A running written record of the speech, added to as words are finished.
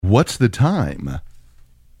What's the time?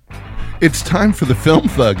 It's time for the Film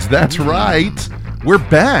Thugs. That's right. We're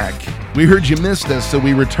back. We heard you missed us, so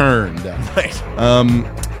we returned. Right.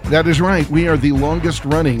 That is right. We are the longest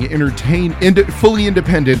running fully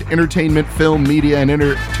independent entertainment, film, media, and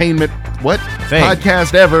entertainment Thing.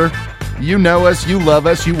 podcast ever. You know us, you love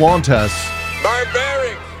us, you want us.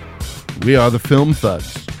 Barbaric! We are the Film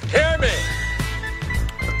Thugs. Hear me!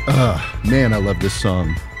 Man, I love this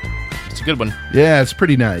song. It's a good one. Yeah, it's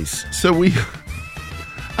pretty nice. So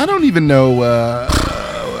I don't even know,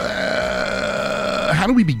 how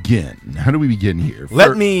do we begin? How do we begin here?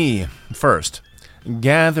 Let me first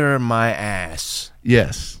gather my ass.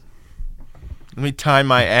 Yes. Let me tie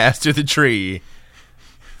my ass to the tree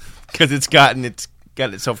because it's got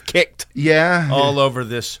itself kicked Yeah. all over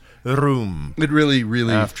this room. It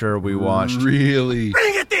really After we watched. Really.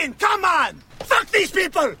 Bring it in! Come on! Fuck these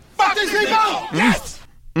people! Fuck these people! Yes!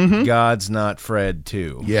 God's Not Fred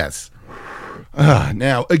 2. Yes.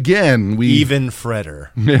 Now, again, Even Fredder.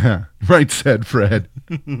 Yeah, right said Fred.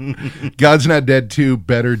 God's Not Dead 2,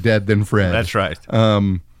 better dead than Fred. That's right.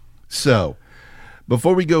 So,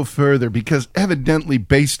 before we go further, because evidently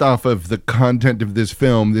based off of the content of this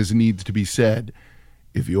film, this needs to be said.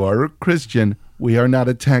 If you are a Christian, we are not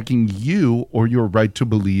attacking you or your right to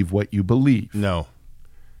believe what you believe. No.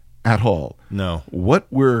 At all. No. What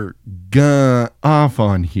we're off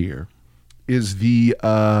on here is the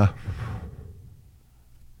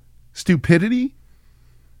stupidity.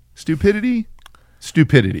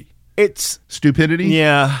 It's... Stupidity?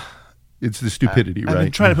 Yeah. It's the stupidity, I've right?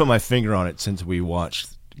 been trying to put my finger on it since we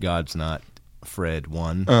watched God's Not Fred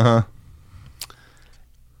 1. Uh-huh.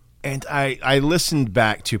 And I listened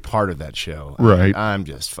back to part of that show. Right. I'm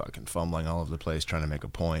just fucking fumbling all over the place trying to make a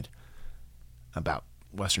point about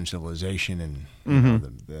Western civilization and you know,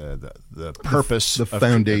 the purpose. The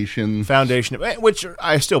foundation. Foundation, which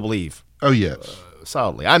I still believe Oh, yes.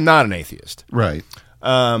 solidly. I'm not an atheist. Right.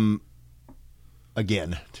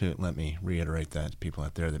 Again, to let me reiterate that to people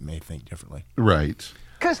out there that may think differently. Right.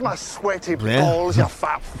 Kiss my sweaty Yeah. balls, you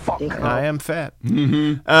fat fuck. I am fat.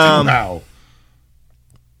 Wow.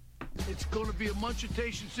 It's going to be a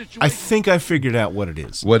munchitation situation. I think I figured out what it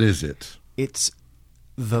is. What is it? It's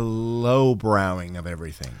the low-browing of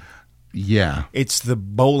everything. Yeah. It's the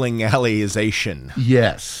bowling alleyization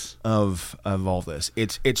Yes. of all this.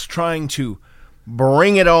 It's trying to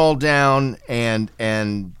bring it all down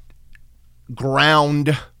and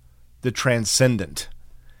ground the transcendent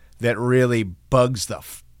that really bugs the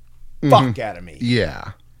fuck out of me.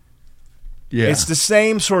 Yeah. Yeah. It's the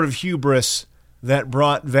same sort of hubris that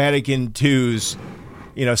brought Vatican II's,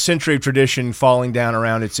 century of tradition falling down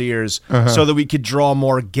around its ears so that we could draw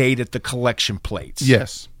more gate at the collection plates.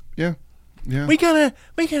 Yes. Yeah. Yeah. We gotta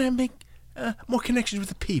make more connections with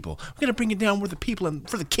the people. We gotta bring it down with the people and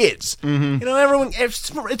for the kids. Everyone. It's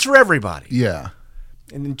for everybody. Yeah.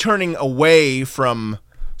 And then turning away from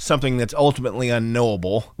something that's ultimately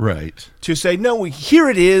unknowable Right. to say, no, here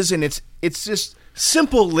it is, and it's just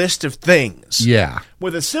simple list of things. Yeah.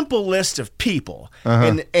 With a simple list of people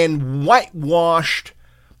and whitewashed,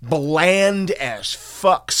 bland as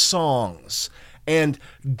fuck songs, and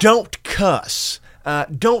don't cuss.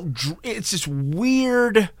 It's this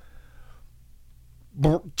weird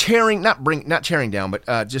not tearing down,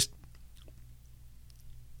 but just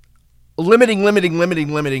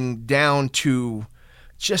limiting down to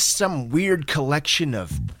just some weird collection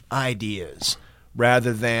of ideas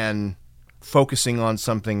rather than focusing on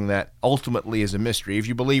something that ultimately is a mystery. If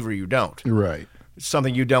you believe or you don't, Right. it's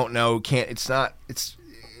something you don't know.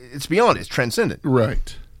 It's beyond. It's transcendent.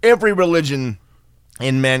 Right. Every religion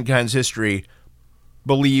in mankind's history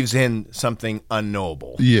believes in something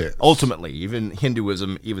unknowable. Yes. Ultimately, even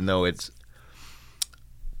Hinduism, even though it's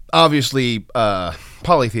obviously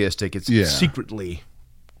polytheistic, it's secretly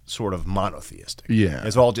sort of monotheistic. Yeah.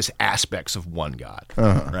 It's all just aspects of one God.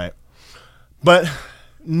 Right? But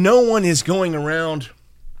no one is going around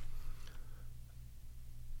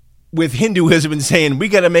with Hinduism and saying, we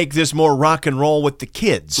got to make this more rock and roll with the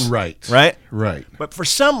kids. Right. Right? Right. But for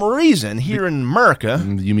some reason, here in America,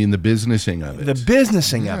 You mean the businessing of it? the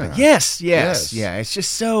businessing of it. Yes. Yeah, it's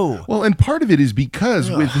just so... Well, and part of it is because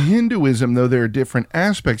with Hinduism, though there are different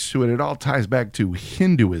aspects to it, it all ties back to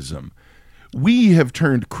Hinduism. We have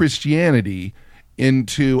turned Christianity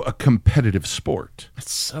into a competitive sport.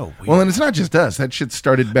 It's so weird. Well, and it's not just us. That shit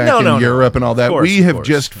started back in No. Europe and all that. Of course, We of have course.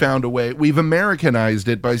 just found a way. We've Americanized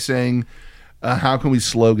it by saying, how can we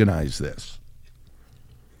sloganize this?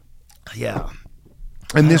 Yeah.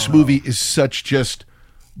 And this movie is such just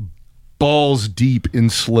balls deep in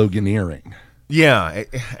sloganeering. Yeah,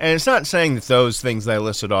 and it's not saying that those things that I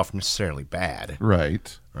listed off are necessarily bad,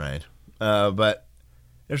 Right. right? But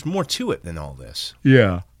there's more to it than all this.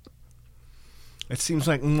 Yeah. It seems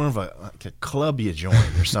like more of a club you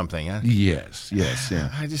joined or something. Yes, yeah.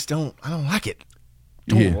 I don't like it.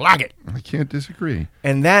 Don't like it. I can't disagree.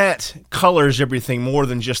 And that colors everything more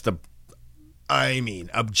than just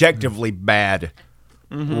objectively bad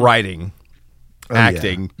writing,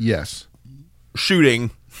 acting, Yes.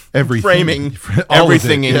 shooting, Everything. framing, All of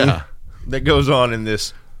everything it, yeah. that goes on in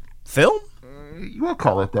this film. You will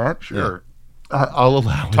call it that, sure. I'll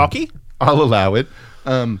allow it. Talkie? I'll allow it.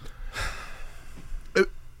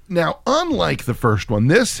 Now, unlike the first one,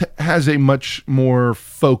 this has a much more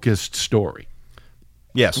focused story.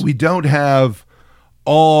 Yes. We don't have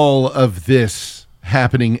all of this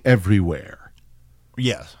happening everywhere.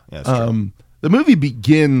 Yes. Yes. True. The movie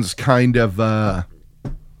begins kind of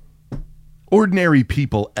ordinary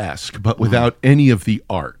people-esque, but without any of the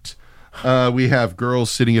art. We have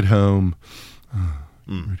girls sitting at home,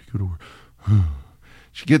 ready to go to work.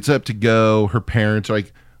 She gets up to go. Her parents are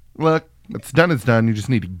like, look, it's done. You just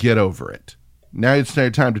need to get over it. Now it's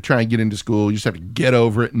time to try and get into school. You just have to get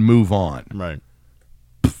over it and move on. Right.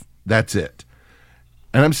 That's it.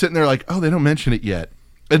 And I'm sitting there like, oh, they don't mention it yet.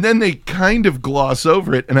 And then they kind of gloss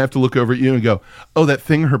over it, and I have to look over at you and go, oh, that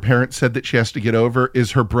thing her parents said that she has to get over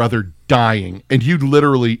is her brother dying. And you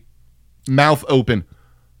literally, mouth open,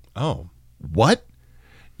 Oh. what?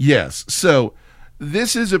 Yes. So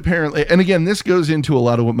this is apparently, and again, this goes into a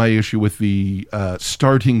lot of what my issue with the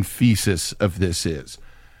starting thesis of this is.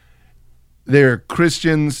 There are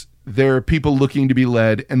Christians, there are people looking to be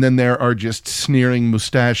led, and then there are just sneering,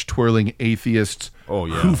 mustache-twirling atheists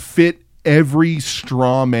who fit every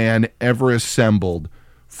straw man ever assembled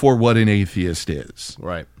for what an atheist is.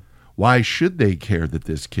 Right. Why should they care that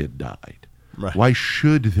this kid died? Right. Why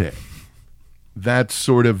should they? That's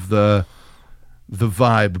sort of the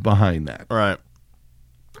vibe behind that. Right.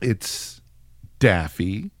 It's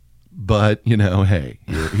daffy, but, hey,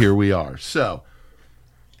 here we are. So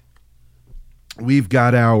we've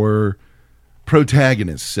got our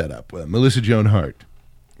protagonist set up, Melissa Joan Hart.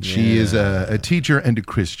 She is a teacher and a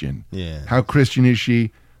Christian. Yeah. How Christian is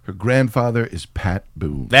she? Her grandfather is Pat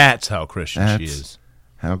Boone. That's how Christian she is.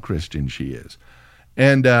 How Christian she is.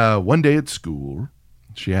 And one day at school,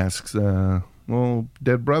 she asks,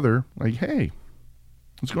 dead brother, like, hey,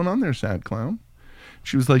 what's going on there, sad clown?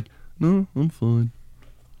 She was like, no, I'm fine.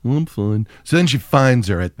 Well, I'm fine. So then she finds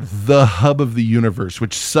her at the hub of the universe,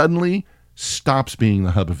 which suddenly stops being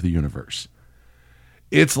the hub of the universe.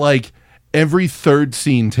 It's like every third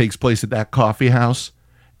scene takes place at that coffee house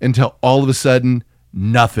until all of a sudden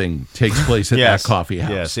nothing takes place at that coffee house.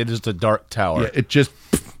 Yes, it is the Dark Tower. Yeah, it just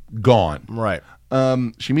gone. Right.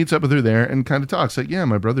 She meets up with her there and kind of talks like, yeah,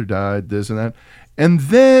 my brother died, this and that. And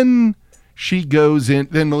then she goes in.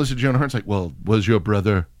 Then Melissa Joan Hart's like, well, was your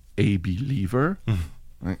brother a believer?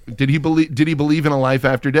 Did he believe in a life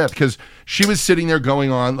after death? Because she was sitting there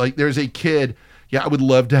going on like, there's a kid. Yeah, I would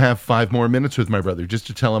love to have 5 more minutes with my brother just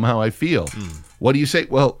to tell him how I feel. What do you say?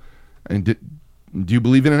 Well, do you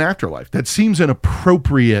believe in an afterlife? That seems an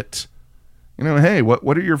appropriate, hey,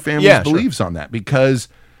 what are your family's beliefs on that? Because,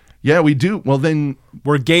 yeah, we do. Well, then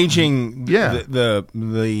we're gauging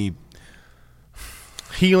the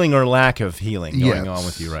healing or lack of healing going on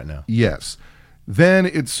with you right now. Yes. Then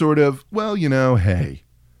it's sort of, well, hey,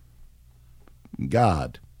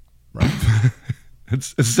 God. Right.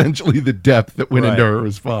 It's essentially the depth that went into her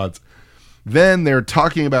response. Then they're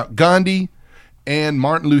talking about Gandhi and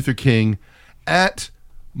Martin Luther King at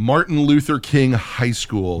Martin Luther King High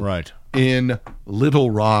School in Little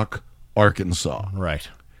Rock, Arkansas. Right.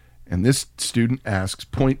 And this student asks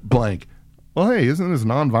point blank, well, hey, isn't this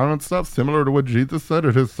nonviolent stuff similar to what Jesus said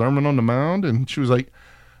at his Sermon on the Mount? And she was like,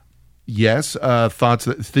 yes, thoughts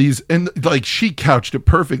that these, and like she couched it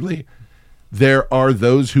perfectly. There are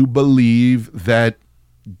those who believe that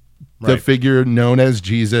the figure known as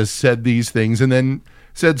Jesus said these things and then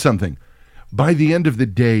said something. By the end of the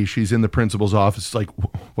day, she's in the principal's office. It's like,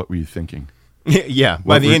 what were you thinking? Yeah.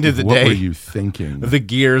 By the end of the day, what were you thinking? The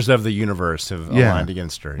gears of the universe have aligned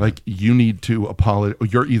against her. Like, you need to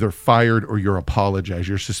apologize. You're either fired or you're apologized.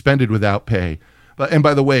 You're suspended without pay. And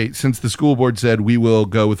by the way, since the school board said we will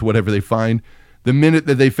go with whatever they find, the minute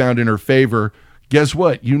that they found in her favor, guess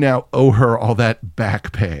what? You now owe her all that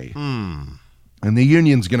back pay. And the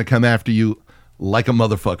union's going to come after you like a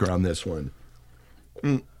motherfucker on this one.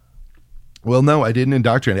 Well, no, I didn't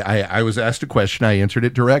indoctrinate. I was asked a question. I answered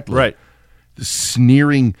it directly. Right. The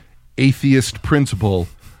sneering atheist principal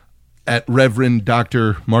at Reverend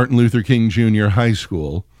Dr. Martin Luther King Jr. High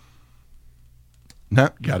School No,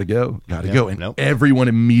 gotta go. And nope. everyone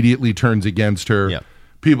immediately turns against her. Yep.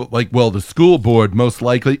 People like, well, the school board, most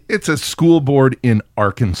likely, it's a school board in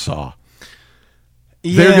Arkansas.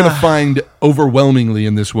 They're going to find overwhelmingly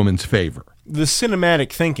in this woman's favor. The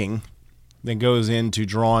cinematic thinking that goes into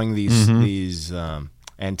drawing these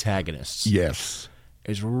antagonists. Yes.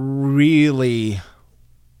 Is really,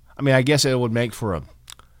 I mean, I guess it would make for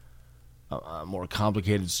a more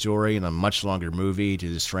complicated story and a much longer movie to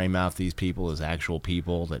just frame out these people as actual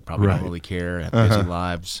people that probably don't really care, have busy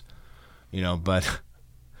lives, but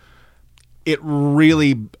it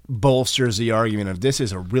really bolsters the argument of this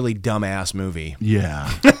is a really dumbass movie.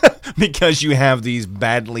 Yeah. Because you have these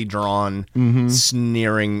badly drawn,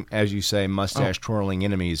 sneering, as you say, mustache-twirling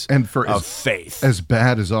enemies of faith. As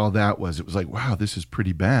bad as all that was, it was like, wow, this is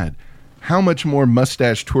pretty bad. How much more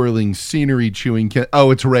mustache-twirling, scenery-chewing Oh,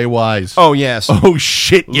 it's Ray Wise. Oh, yes. Oh,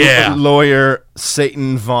 shit, yeah. Lawyer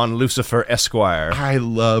Satan von Lucifer Esquire. I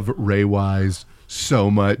love Ray Wise so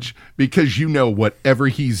much because whatever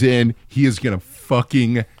he's in, he is going to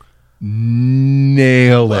fucking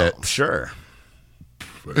nail it. Sure.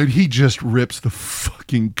 And he just rips the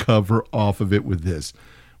fucking cover off of it with this.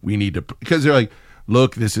 We need to, because they're like,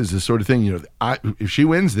 look, this is the sort of thing, if she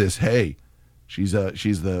wins this, hey, she's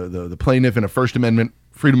the plaintiff in a First Amendment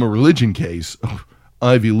freedom of religion case.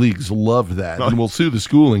 Ivy Leagues love that, and we'll sue the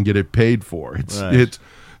school and get it paid for. It's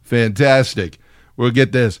fantastic. We'll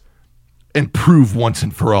get this and prove once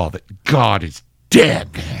and for all that God is dead.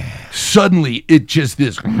 Suddenly, it just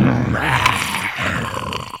this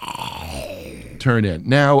turn in.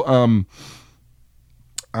 Now,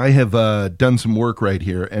 I have done some work right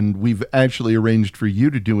here, and we've actually arranged for you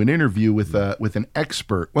to do an interview with an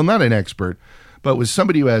expert. Well, not an expert, but with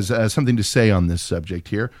somebody who has something to say on this subject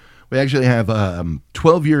here. We actually have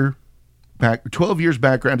 12 years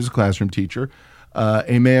background as a classroom teacher,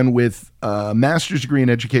 a man with a master's degree in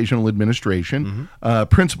educational administration,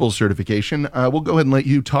 principal certification. We'll go ahead and let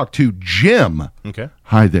you talk to Jim. Okay.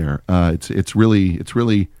 Hi there. It's really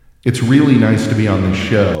nice to be on the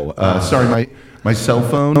show. Sorry, my cell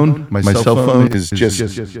phone. My cell phone is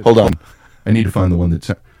just. Hold on. I need to find the one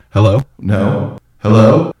that's. Hello? No.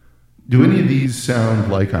 Hello? Do any of these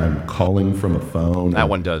sound like I'm calling from a phone? That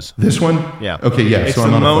one does. This one? Yeah. Okay. Yeah. It's so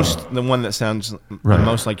I'm the one that sounds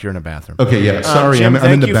most like you're in a bathroom. Okay. Yeah. Sorry, Jim,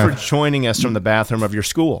 I'm in the bathroom. bathroom. Thank you for joining us from the bathroom of your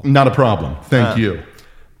school. Not a problem. Thank you.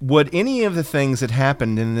 Would any of the things that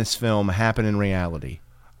happened in this film happen in reality?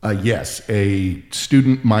 Yes. A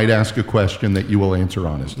student might ask a question that you will answer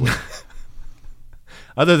honestly.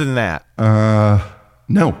 Other than that?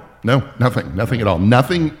 No, nothing at all.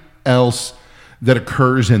 Nothing else that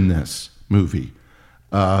occurs in this movie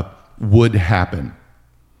would happen.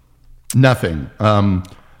 Nothing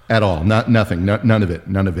at all. Nothing. None of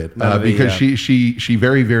it. Because she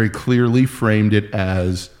very, very clearly framed it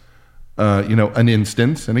as an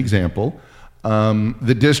instance, an example.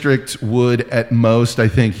 The district would at most, I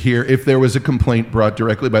think, if there was a complaint brought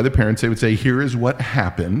directly by the parents, they would say, here is what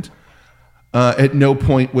happened. At no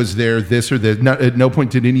point was there this or that. At no point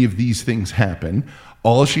did any of these things happen.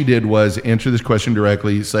 All she did was answer this question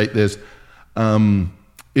directly, cite this.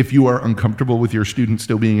 If you are uncomfortable with your student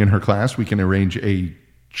still being in her class, we can arrange a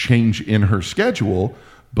change in her schedule.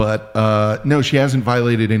 But no, she hasn't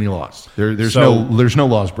violated any laws. There's no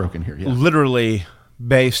laws broken here. Yeah. Literally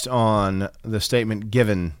based on the statement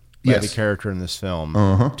given by the character in this film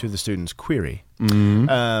to the student's query.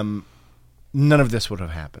 None of this would have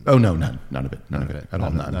happened. Oh, no, none of it. None of it at all.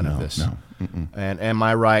 None of this. No. And am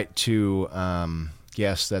I right to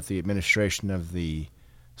guess that the administration of the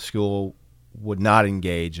school would not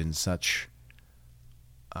engage in such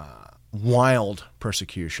wild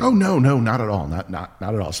persecution? Oh, no, not at all. Not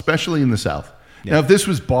at all, especially in the South. Yeah. Now, if this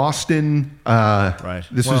was Boston,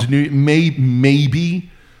 this is New, maybe,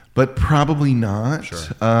 but probably not.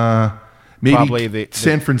 Sure. Maybe probably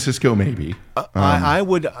San Francisco, maybe.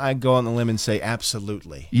 I'd go on the limb and say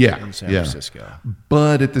absolutely. Yeah, in San Francisco.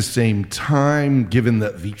 But at the same time, given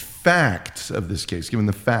the facts of this case,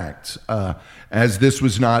 as this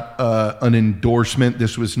was not an endorsement,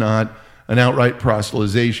 this was not an outright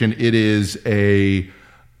proselytization. It is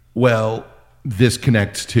this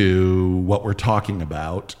connects to what we're talking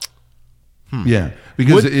about. Yeah,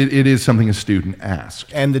 because it is something a student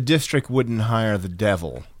asked. And the district wouldn't hire the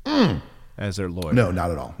devil as their lawyer. No, not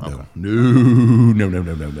at all. Okay. No.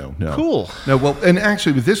 Cool. No, well, and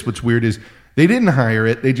actually with this, what's weird is they didn't hire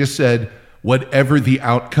it. They just said, whatever the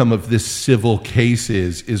outcome of this civil case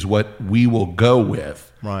is what we will go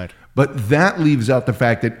with. Right. But that leaves out the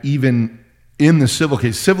fact that even in the civil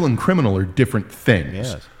case, civil and criminal are different things.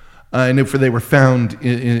 Yes. And if they were found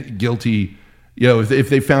guilty if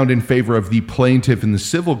they found in favor of the plaintiff in the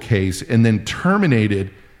civil case and then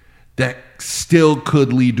terminated, that still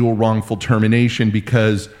could lead to a wrongful termination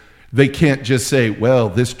because they can't just say, well,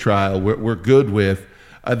 this trial we're good with.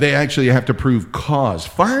 They actually have to prove cause.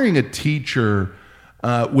 Firing a teacher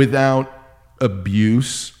without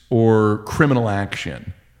abuse or criminal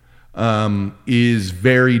action is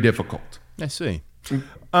very difficult. I see.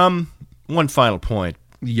 One final point.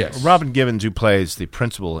 Yes. Robin Givens, who plays the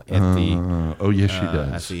principal at the yes, she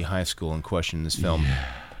does. at the high school in question in this film,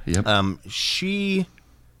 Yep. she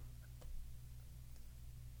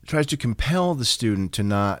tries to compel the student to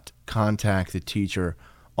not contact the teacher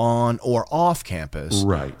on or off campus.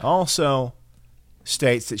 Right. Also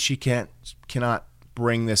states that she cannot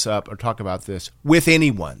bring this up or talk about this with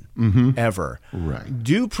anyone ever. Right.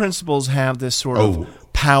 Do principals have this sort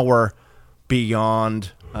of power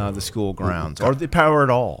beyond the school grounds, or the power at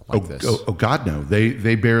all like this? Oh God, no!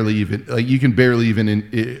 They barely even you can barely even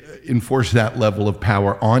enforce that level of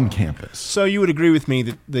power on campus. So you would agree with me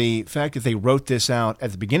that the fact that they wrote this out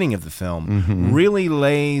at the beginning of the film really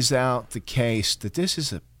lays out the case that this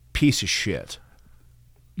is a piece of shit.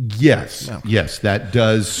 Yes, yes, that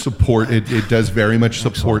does support it. It does very much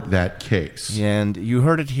support that case. And you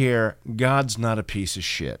heard it here. God's not a piece of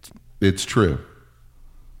shit. It's true.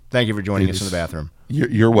 Thank you for joining us in the bathroom.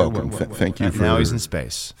 You're welcome. Thank you for now he's in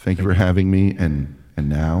space. Thank you for having me. And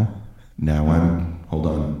now I'm. Hold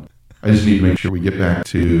on. I just need to make sure we get back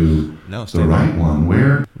to the right one.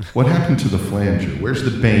 What happened to the flanger? Where's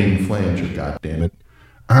the Bane flanger? God damn it!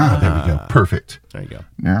 There we go. Perfect. There you go.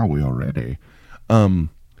 Now we are ready.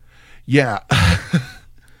 Yeah.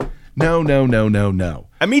 No.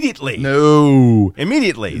 Immediately. No.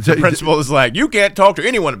 Immediately. The principal is like, you can't talk to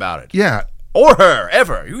anyone about it. Yeah. Or her,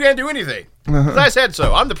 ever. You can't do anything. Because I said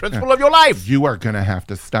so. I'm the principal of your life. You are going to have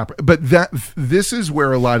to stop. But this is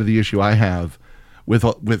where a lot of the issue I have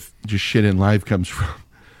with just shit in life comes from.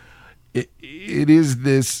 It is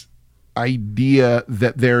this idea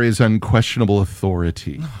that there is unquestionable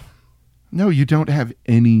authority. No, you don't have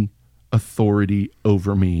any authority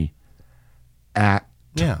over me at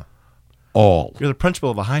all. You're the principal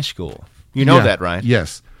of a high school. You know that, right?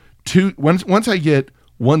 Yes. Once I get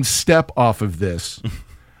one step off of this,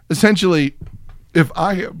 essentially, if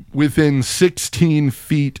I am within 16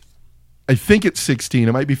 feet, I think it's 16,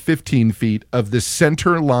 it might be 15 feet of the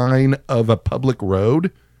center line of a public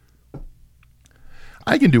road,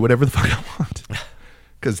 I can do whatever the fuck I want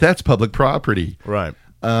because that's public property. Right.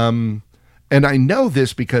 And I know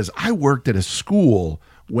this because I worked at a school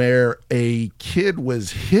where a kid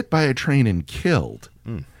was hit by a train and killed.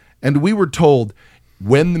 And we were told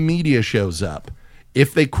when the media shows up,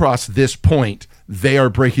 if they cross this point, they are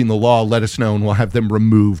breaking the law. Let us know and we'll have them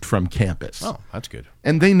removed from campus. Oh, that's good.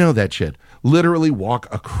 And they know that shit. Literally walk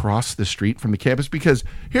across the street from the campus because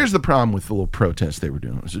here's the problem with the little protest they were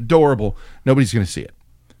doing. It was adorable. Nobody's going to see it.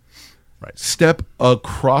 Right. Step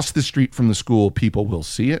across the street from the school, people will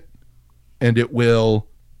see it, and it will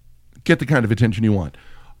get the kind of attention you want.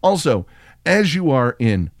 Also, as you are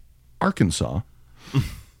in Arkansas,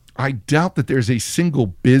 I doubt that there's a single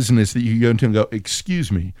business that you go into and go,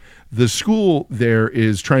 excuse me, the school there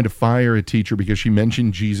is trying to fire a teacher because she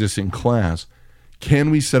mentioned Jesus in class.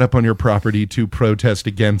 Can we set up on your property to protest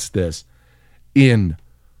against this?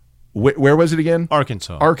 Where was it again?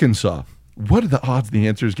 Arkansas. What are the odds the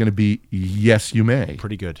answer is going to be yes, you may?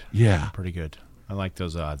 Pretty good. Yeah. Pretty good. I like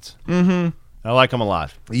those odds. Mm-hmm. I like them a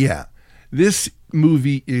lot. Yeah. This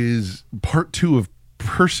movie is part 2 of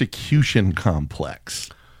Persecution Complex.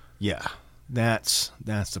 Yeah. That's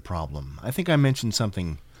the problem. I think I mentioned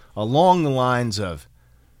something along the lines of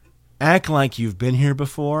act like you've been here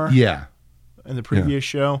before. Yeah. In the previous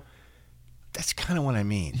show. That's kind of what I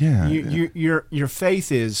mean. Yeah. Your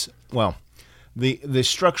faith is, well, the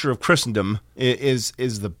structure of Christendom is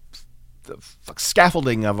the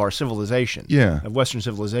scaffolding of our civilization. Yeah. Of Western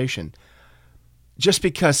civilization. Just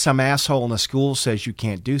because some asshole in a school says you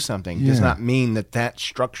can't do something does not mean that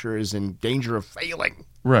structure is in danger of failing.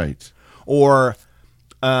 Right. Or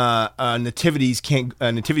a nativity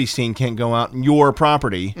scene can't go out on your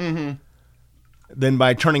property. Mm-hmm. Then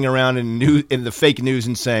by turning around in the fake news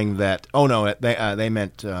and saying that, oh no, they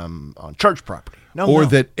meant on church property. No.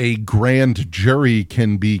 That a grand jury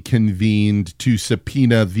can be convened to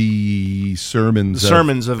subpoena the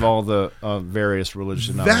sermons of all the various religious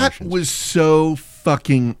denominations. That was so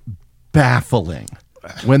fucking baffling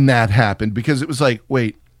when that happened because it was like,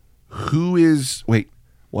 what?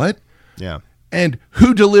 Yeah. And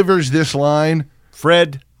who delivers this line?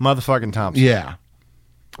 Fred motherfucking Thompson. Yeah.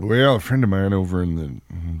 Well, a friend of mine over in the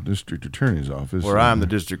district attorney's office. Where I'm the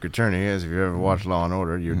district attorney, as if you ever watched Law and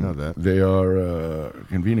Order, you'd know that. They are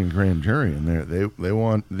convening a grand jury, and they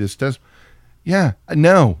want this test. Yeah,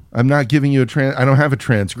 no, I'm not giving you I don't have a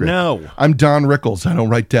transcript. No. I'm Don Rickles. I don't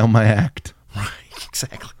write down my act. Right,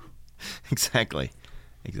 exactly.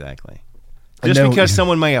 Just No, because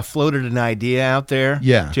someone may have floated an idea out there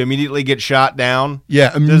Yeah. to immediately get shot down.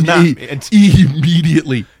 Yeah, does not-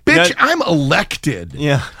 immediately. Bitch, No- I'm elected.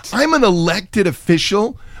 Yeah. I'm an elected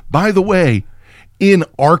official, by the way, in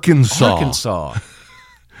Arkansas.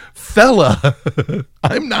 Fella,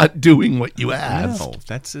 I'm not doing what you asked. No,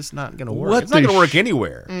 that's just not going to work. What It's not the going to work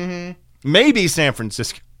anywhere. Maybe San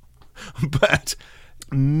Francisco. But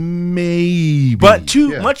Maybe.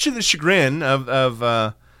 too much to the chagrin of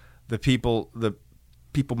the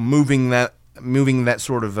people moving that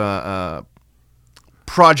sort of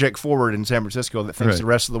project forward in San Francisco that thinks Right. the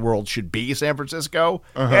rest of the world should be San Francisco.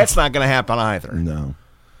 That's not going to happen either.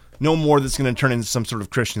 No more that's going to turn into some sort of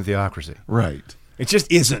Christian theocracy. Right. It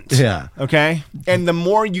just isn't. Yeah. Okay? And the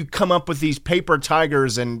more you come up with these paper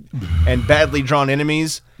tigers and badly drawn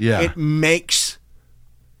enemies, Yeah.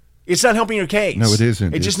 it's not helping your case. No, it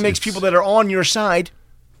isn't. It just It's- makes people that are on your side,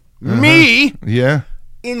 me, Yeah.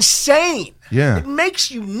 insane. Yeah. It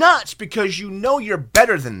makes you nuts because you know you're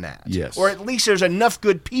better than that. Yes. Or at least there's enough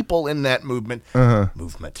good people in that movement.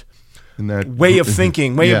 In that Way of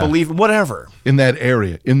thinking, way of Yeah. believing, whatever. In that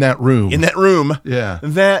area, in that room. In that room. Yeah.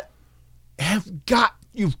 That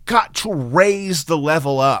you've got to raise the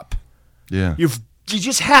level up. Yeah. You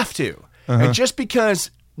just have to. And just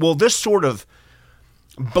because, this sort of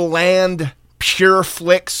bland, pure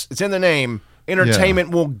flicks, it's in the name, entertainment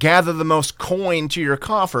will gather the most coin to your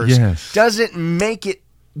coffers, Yes. doesn't make it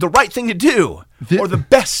the right thing to do or the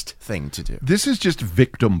best thing to do. This is just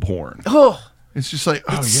victim porn. Oh, It's just like,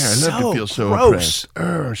 oh, It's yeah, I love so to feel so gross. oppressed.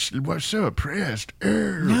 Oh, she was so oppressed. Oh.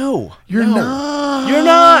 no. You're no. not. You're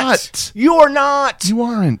not. You're not. You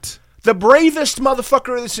aren't. The bravest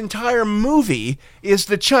motherfucker of this entire movie is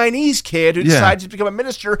the Chinese kid who Yeah. decides to become a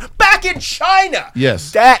minister back in China.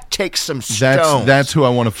 Yes. That takes some stones. That's who I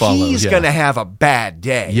want to follow. He's yeah. going to have a bad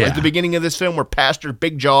day. Yeah. At the beginning of this film where Pastor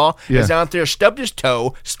Big Jaw is Yeah. out there, stubbed his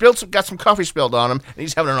toe, got some coffee spilled on him, and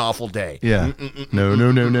he's having an awful day. Yeah. No.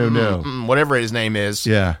 Whatever his name is.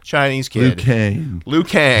 Yeah. Chinese kid. Liu Kang. Liu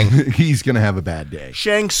Kang. He's going to have a bad day.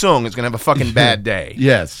 Shang Tsung is going to have a fucking bad day.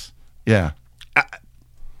 Yes. Yeah.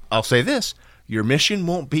 I'll say this. Your mission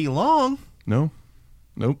won't be long, No.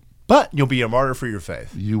 Nope. but you'll be a martyr for your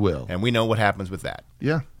faith. You will. And we know what happens with that.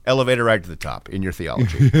 Yeah. Elevator right to the top in your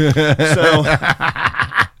theology. So,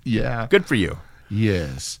 Yeah. good for you.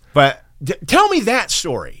 Yes. But tell me that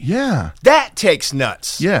story. Yeah. That takes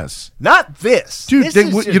nuts. Yes. Not this. Dude, This they,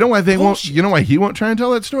 is you know why they won't? bullshit. You know why he won't try and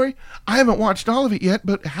tell that story? I haven't watched all of it yet,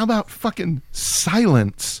 but how about fucking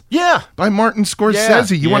Silence Yeah. by Martin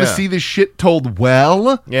Scorsese? You want to yeah. see this shit told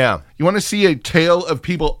well? Yeah. You want to see a tale of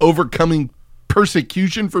people overcoming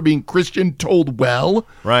persecution for being Christian told well?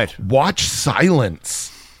 Right. Watch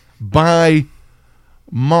Silence by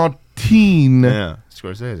Martin Yeah.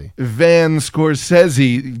 Scorsese. Van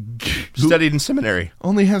Scorsese, who Studied in seminary.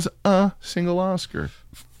 only has a single Oscar,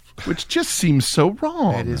 which just seems so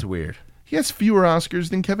wrong. That is weird. He has fewer Oscars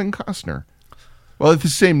than Kevin Costner. Well, it's the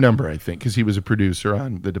same number, I think, because he was a producer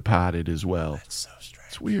on The Departed as well. That's so strange.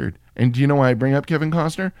 It's weird. And do you know why I bring up Kevin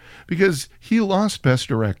Costner? Because he lost Best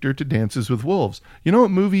Director to Dances with Wolves. You know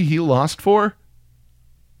what movie he lost for?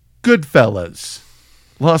 Goodfellas.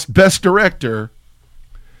 Lost Best Director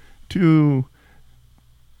to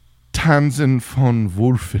Tanzen von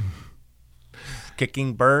Wolfen.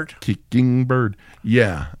 Kicking bird. Kicking Bird.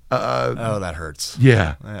 Yeah. Oh, that hurts.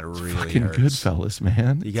 Yeah. That really Fucking hurts. Goodfellas,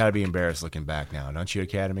 man. You got to be embarrassed looking back now, don't you,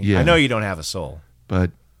 Academy? Yeah. I know you don't have a soul.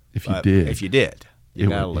 But if you But did. if you did, you It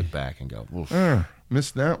got to would look be. back and go, oof.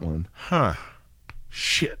 Missed that one. Huh.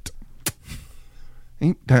 Shit.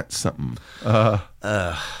 Ain't that something?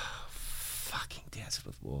 Fucking Dancing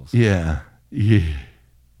with Wolves. Yeah.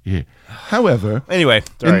 Yeah. However, Anyway,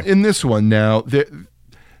 sorry. in this one now,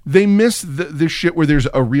 they miss the shit where there's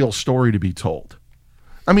a real story to be told.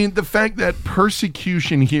 I mean, the fact that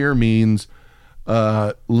persecution here means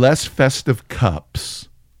less festive cups.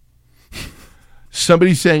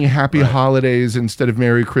 Somebody saying happy holidays instead of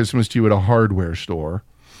Merry Christmas to you at a hardware store.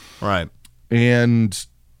 Right. And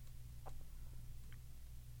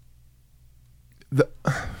the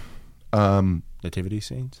Nativity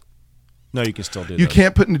scenes? No, you can still do you those.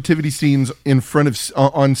 can't put nativity scenes in front of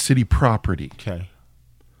on city property. Okay.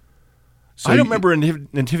 So I don't you- remember a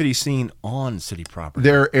nativity scene on city property.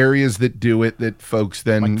 There are areas that do it that folks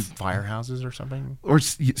then Like firehouses or something? or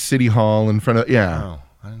city hall in front of Oh,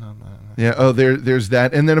 I don't know. Yeah. Oh, there's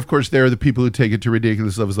that, and then of course there are the people who take it to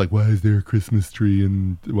ridiculous levels, like why is there a Christmas tree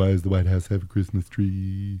and why does the White House have a Christmas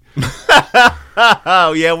tree?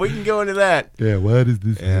 Oh yeah, we can go into that. Yeah. Why does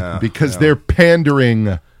this happen? Because yeah. they're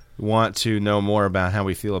pandering. Want to know more about how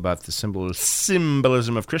we feel about the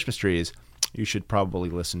symbolism of Christmas trees? You should probably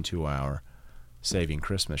listen to our Saving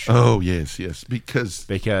Christmas show. Oh yes, because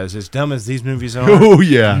as dumb as these movies are,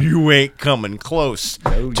 you ain't coming close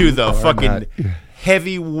to the fucking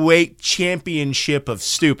heavyweight championship of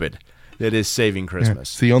stupid that is Saving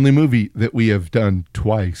Christmas. It's the only movie that we have done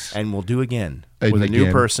twice, and we'll do again and with a new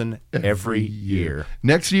again, person every year.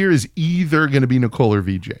 Next year is either going to be Nicole or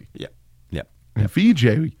VJ. Yep. And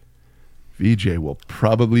VJ will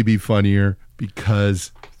probably be funnier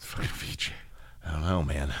because it's fucking VJ. I don't know,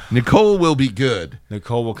 man. Nicole will be good.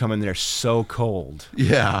 Nicole will come in there so cold.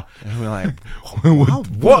 Yeah. And we're like,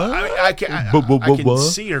 what? I can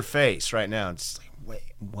see her face right now. It's like, wait,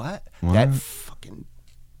 what? That fucking...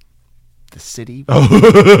 The city?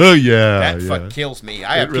 Oh, yeah. That fuck kills me.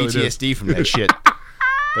 I have really PTSD from that shit.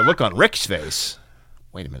 The look on Rick's face.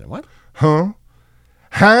 Wait a minute, what? Huh?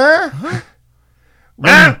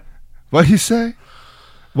 What he say?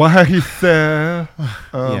 Why he say?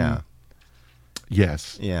 Yeah.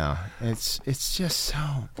 Yes. Yeah. It's just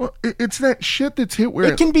so... Well, it's that shit that's hit where...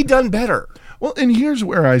 It can be done better. Well, and here's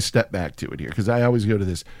where I step back to it here, because I always go to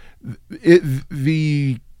this.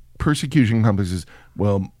 The persecution complex is,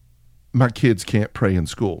 well, my kids can't pray in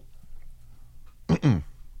school.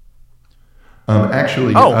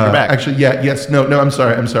 Actually... Oh, you're back. Actually, yeah, yes, no, I'm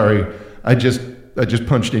sorry. I just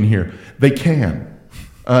punched in here. They can.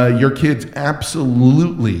 Your kids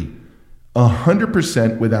absolutely...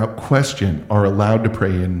 100% without question are allowed to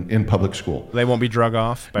pray in public school. They won't be drug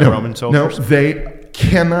off by Roman soldiers? No, they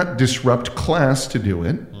cannot disrupt class to do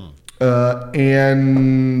it,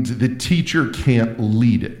 and the teacher can't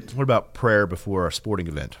lead it. What about prayer before a sporting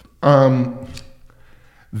event?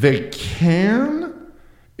 They can.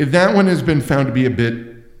 If that one has been found to be a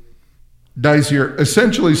bit dicier,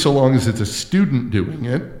 essentially so long as it's a student doing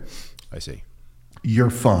it, I see. You're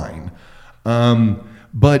fine.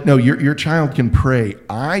 But no, your child can pray.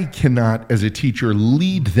 I cannot, as a teacher,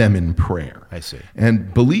 lead them in prayer. I see.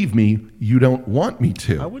 And believe me, you don't want me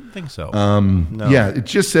to. I wouldn't think so. No. Yeah, it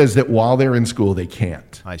just says that while they're in school, they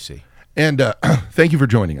can't. I see. And thank you for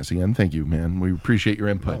joining us again. Thank you, man. We appreciate your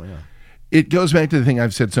input. Oh, yeah. It goes back to the thing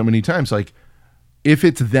I've said so many times. Like, if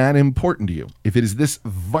it's that important to you, if it is this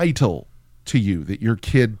vital to you that your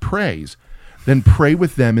kid prays, then pray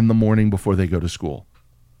with them in the morning before they go to school.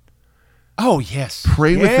 Oh, yes.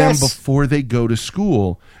 Pray with them before they go to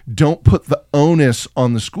school. Don't put the onus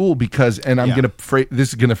on the school because, and I'm going to, this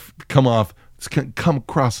is going to come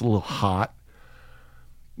across a little hot.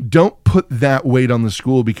 Don't put that weight on the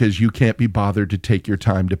school because you can't be bothered to take your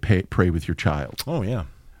time to pray with your child. Oh, yeah.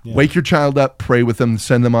 Wake your child up, pray with them,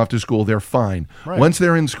 send them off to school. They're fine. Right. Once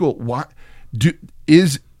they're in school,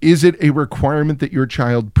 is it a requirement that your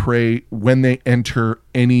child pray when they enter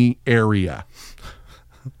any area?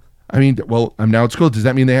 I mean, well, I'm now at school. Does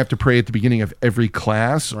that mean they have to pray at the beginning of every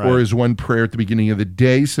class? Right. Or is one prayer at the beginning of the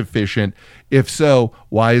day sufficient? If so,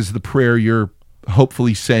 why is the prayer you're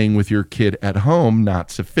hopefully saying with your kid at home not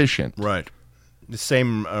sufficient? Right. The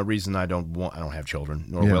same reason I don't have children,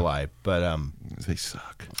 nor will I. But they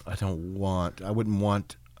suck. I wouldn't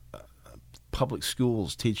want public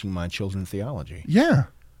schools teaching my children theology. Yeah.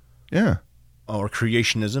 Or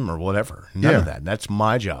creationism or whatever. None of that. That's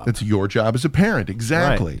my job. That's your job as a parent.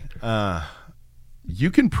 Exactly. Right. You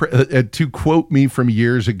can pray, to quote me from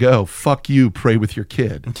years ago, fuck you, pray with your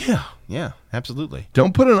kid. Yeah, absolutely.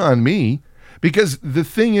 Don't put it on me. Because the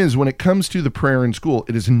thing is, when it comes to the prayer in school,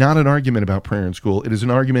 it is not an argument about prayer in school. It is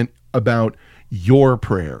an argument about your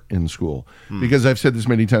prayer in school. Because I've said this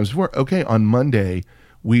many times before. Okay, on Monday,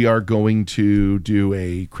 we are going to do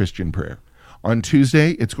a Christian prayer. On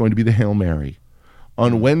Tuesday, it's going to be the Hail Mary.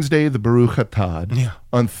 On Wednesday, the Baruch Atah. Yeah.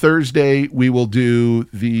 On Thursday, we will do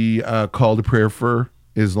the call to prayer for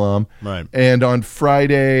Islam. Right. And on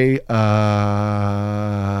Friday, we'll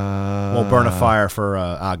burn a fire for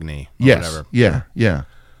Agni. Whatever. Yeah.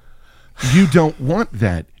 You don't want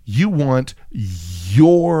that. You want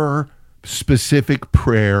your specific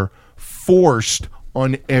prayer forced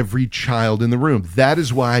on every child in the room. That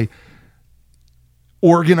is why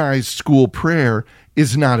organized school prayer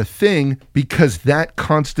is not a thing, because that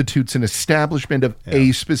constitutes an establishment of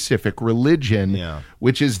a specific religion,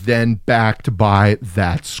 which is then backed by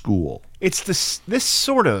that school. It's this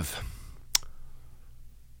sort of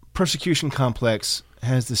persecution complex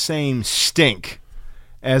has the same stink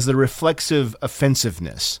as the reflexive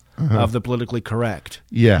offensiveness of the politically correct.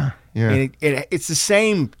 Yeah. Yeah. And it's the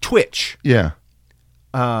same twitch. Yeah.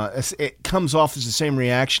 It comes off as the same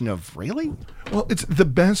reaction of, really? Well, it's the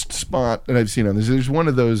best spot that I've seen on this. There's one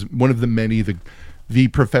of the many, the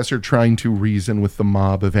professor trying to reason with the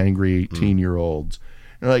mob of angry 18-year-olds.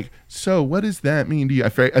 They're like, so what does that mean to you? I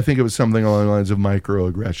think it was something along the lines of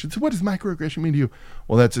microaggression. So what does microaggression mean to you?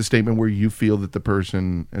 Well, that's a statement where you feel that the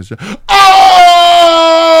person is... Oh!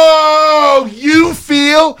 You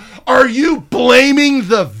feel? Are you blaming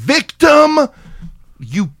the victim?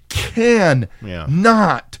 You can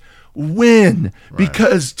not win.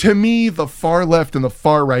 Because to me, the far left and the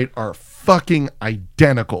far right are fucking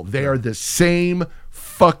identical. They are the same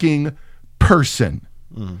fucking person.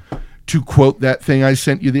 To quote that thing I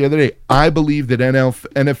sent you the other day, I believe that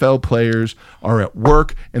NFL players are at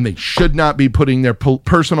work and they should not be putting their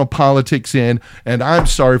personal politics in. And I'm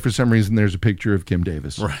sorry, for some reason, there's a picture of Kim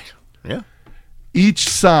Davis. Right. Yeah. Each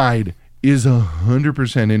side is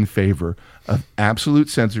 100% in favor of absolute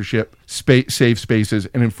censorship, safe spaces,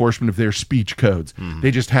 and enforcement of their speech codes.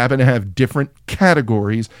 They just happen to have different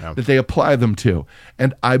categories that they apply them to.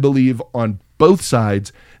 And I believe on both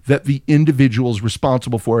sides that the individuals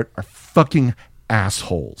responsible for it are fucking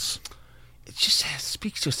assholes. It just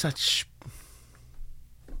speaks to such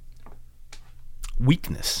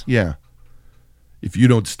weakness. Yeah. If you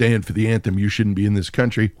don't stand for the anthem, you shouldn't be in this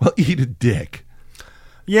country. Well, eat a dick.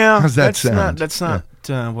 Yeah, how's that sound? That's not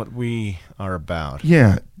what we are about.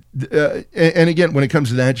 Yeah. And again, when it comes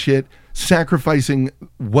to that shit, sacrificing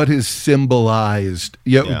what is symbolized,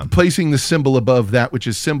 placing the symbol above that which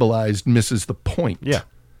is symbolized misses the point. Yeah,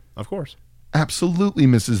 of course. Absolutely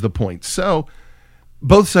misses the point. So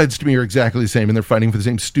both sides to me are exactly the same, and they're fighting for the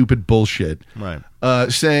same stupid bullshit. Right.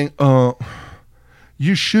 Saying,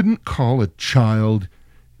 you shouldn't call a child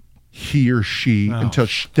he or she until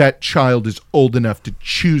that child is old enough to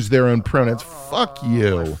choose their own pronouns. Fuck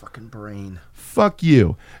you. My fucking brain. Fuck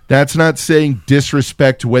you. That's not saying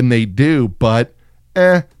disrespect when they do, but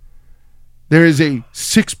there is a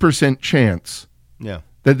 6% chance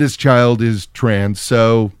that this child is trans,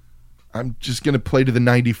 so I'm just going to play to the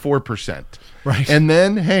 94%. Right. And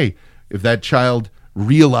then, hey, if that child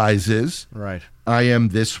realizes I am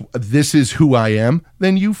this is who I am,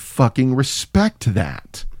 then you fucking respect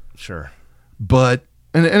that. Sure. But,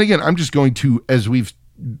 and again, I'm just going to, as we've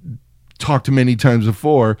talked many times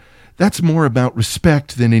before, that's more about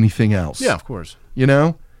respect than anything else. Yeah, of course. You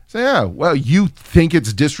know? Say, well, you think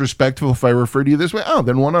it's disrespectful if I refer to you this way? Oh,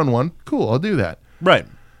 then one-on-one. Cool, I'll do that. Right.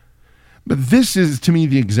 But this is, to me,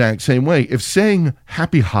 the exact same way. If saying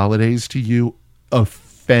happy holidays to you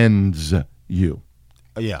offends you.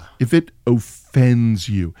 Yeah. If it offends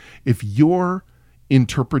you. If your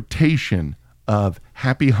interpretation of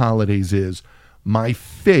happy holidays is my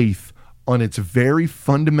faith on its very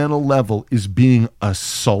fundamental level is being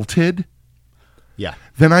assaulted,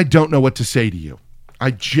 then I don't know what to say to you.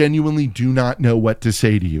 I genuinely do not know what to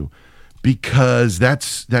say to you because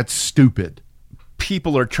that's stupid.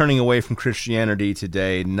 People are turning away from Christianity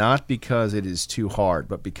today, not because it is too hard,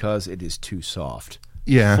 but because it is too soft.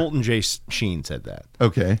 Yeah. Fulton J. Sheen said that.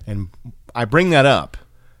 Okay. And I bring that up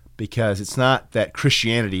because it's not that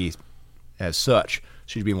Christianity as such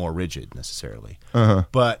should be more rigid necessarily.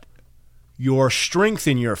 But your strength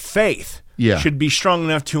in your faith should be strong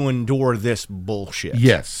enough to endure this bullshit.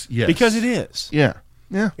 Yes. Because it is. Yeah.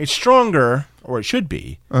 It's stronger, or it should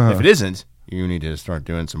be. If it isn't, you need to start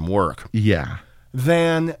doing some work. Yeah.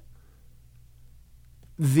 Than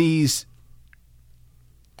these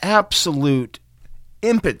absolute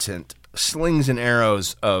impotent slings and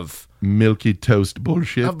arrows of milky toast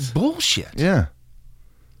bullshit. Of bullshit. Yeah.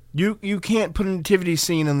 You can't put a nativity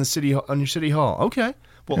scene on your city hall. Okay.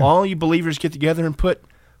 Well, all you believers get together and put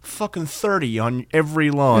fucking 30 on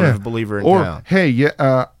every lawn of a believer in town. Or, hey,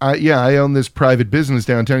 I own this private business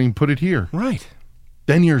downtown. You can put it here. Right.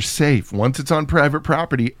 Then you're safe. Once it's on private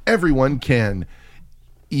property, everyone can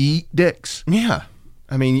eat dicks. Yeah.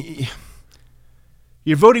 I mean,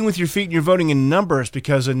 you're voting with your feet and you're voting in numbers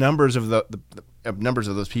because the numbers of the numbers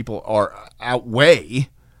of those people outweigh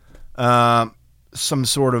some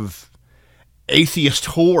sort of atheist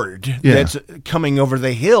horde that's coming over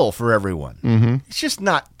the hill for everyone. Mm-hmm. It's just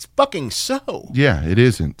not fucking so. Yeah, it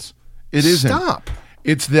isn't. It isn't. Stop.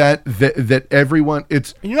 It's that everyone.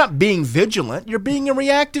 It's you're not being vigilant. You're being a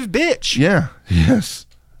reactive bitch. Yeah. Yes.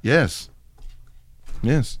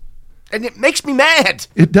 And it makes me mad.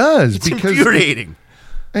 It does. It's infuriating.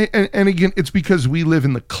 And again, it's because we live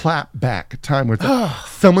in the clapback time where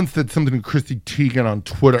someone said something to Chrissy Teigen on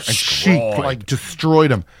Twitter and she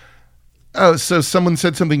destroyed him. oh, so someone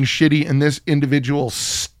said something shitty and this individual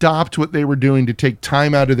stopped what they were doing to take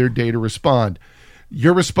time out of their day to respond.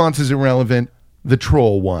 Your response is irrelevant. The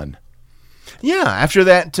troll won. Yeah, after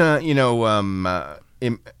that,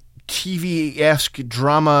 TV-esque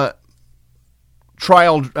drama,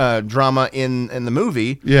 trial drama in the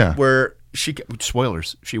movie, where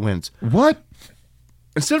spoilers, she wins. What?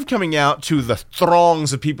 Instead of coming out to the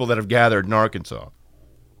throngs of people that have gathered in Arkansas.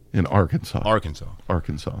 In Arkansas. To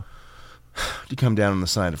come down on the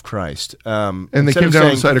side of Christ. And they came down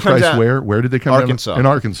on the side of Christ where? Where did they come Arkansas. down? In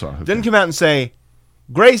Arkansas. Okay. Didn't come out and say,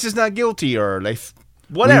 Grace is not guilty, or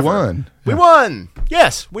whatever. We won. We won.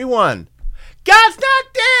 Yes, we won. God's not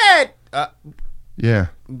dead. Yeah.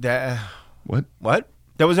 What?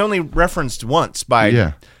 That was only referenced once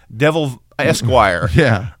by Devil Esquire.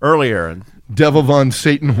 Earlier. Devil von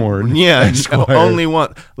Satanhorn. Yeah. Esquire. Only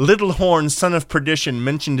one. Little Horn, son of perdition,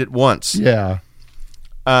 mentioned it once. Yeah.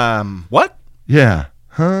 What? Yeah.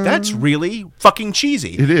 Huh? That's really fucking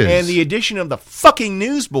cheesy. It is. And the addition of the fucking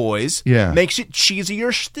Newsboys makes it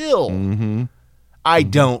cheesier still. Mm-hmm. I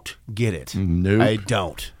don't get it. Nope. I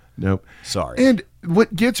don't. Nope. Sorry. And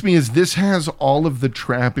what gets me is this has all of the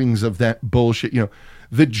trappings of that bullshit. You know,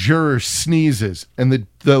 the juror sneezes and the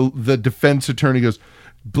defense attorney goes,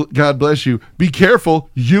 God bless you. Be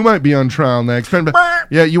careful. You might be on trial next.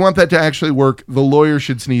 Yeah, you want that to actually work. The lawyer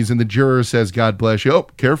should sneeze and the juror says, God bless you. Oh,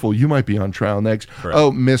 careful. You might be on trial next. Correct.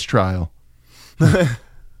 Oh, mistrial.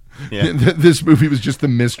 This movie was just the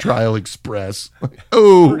Mistrial Express.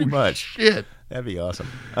 Oh, pretty much. Shit. That'd be awesome.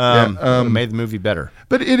 Made the movie better.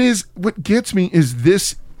 But it is, what gets me is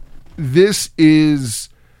this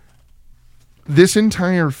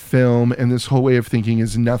entire film and this whole way of thinking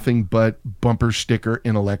is nothing but bumper sticker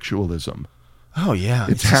intellectualism. Oh, yeah.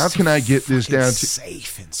 It's how can I get this down to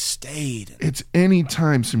safe and stayed. It's any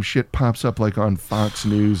time some shit pops up like on Fox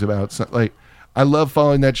News about something. Like, I love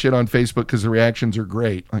following that shit on Facebook because the reactions are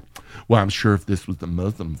great. Like, well, I'm sure if this was the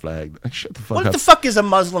Muslim flag. Like, shut the fuck up. What the fuck is a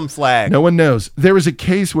Muslim flag? No one knows. There was a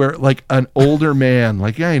case where, like, an older man,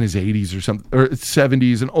 like a guy in his 80s or something, or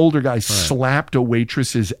 70s, an older guy slapped a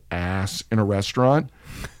waitress's ass in a restaurant,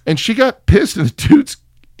 and she got pissed, and the dude's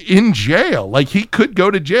in jail. Like, he could go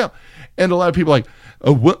to jail. And a lot of people are like,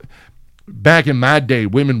 oh, what? Back in my day,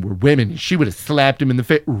 women were women. She would have slapped him in the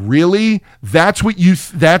face. Really? That's how you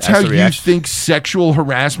think sexual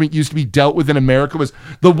harassment used to be dealt with in America? Was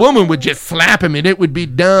the woman would just slap him and it would be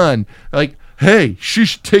done? Like, hey, she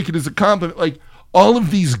should take it as a compliment. Like, all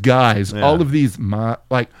of these guys, all of these, my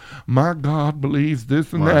God believes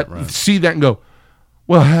this and that. Right. See that and go,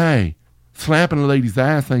 well, hey, slapping a lady's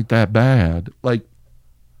ass ain't that bad. Like,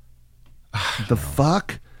 the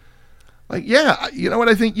fuck? Like, yeah, you know what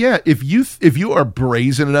I think? Yeah, if you are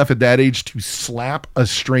brazen enough at that age to slap a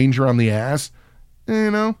stranger on the ass,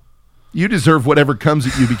 you deserve whatever comes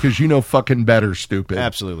at you because you know fucking better, stupid.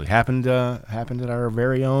 Absolutely. Happened at our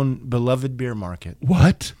very own beloved beer market.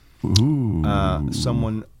 What? Ooh.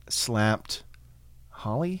 Someone slapped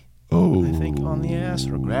Holly, I think, on the ass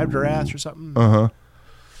or grabbed her ass or something. Uh-huh.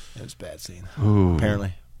 It was a bad scene, Ooh.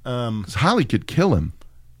 apparently. 'Cause Holly could kill him.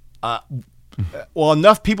 Well,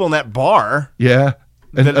 enough people in that bar. Yeah.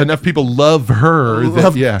 And enough people love her.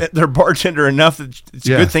 Their bartender enough that it's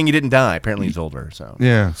a good thing he didn't die. Apparently he's older. So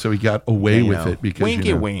yeah, so he got away with it because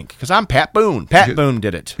winky wink. Because I'm Pat Boone. Pat Boone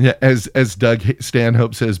did it. Yeah, as Doug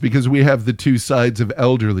Stanhope says, because we have the two sides of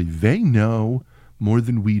elderly. They know more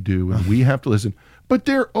than we do, and we have to listen. But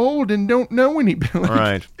they're old and don't know anything. Like,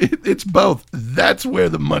 right. It's both. That's where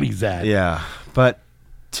the money's at. Yeah, but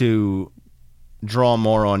to draw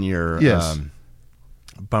more on your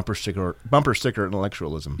bumper sticker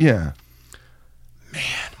intellectualism. Yeah.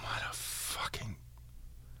 Man, what a fucking...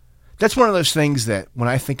 That's one of those things that when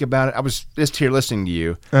I think about it, I was just here listening to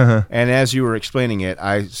you, and as you were explaining it,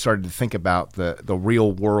 I started to think about the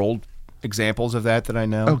real world examples of that I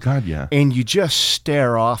know. Oh, God, yeah. And you just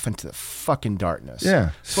stare off into the fucking darkness.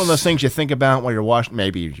 Yeah. It's one of those things you think about while you're washing,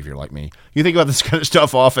 maybe if you're like me, you think about this kind of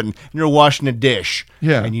stuff often, and you're washing a dish,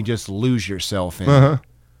 and you just lose yourself in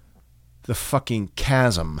the fucking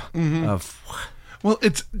chasm of... Well,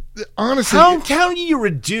 it's honestly... How do you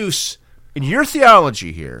reduce, in your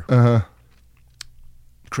theology here,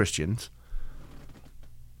 Christians,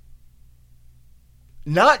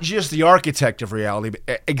 not just the architect of reality, but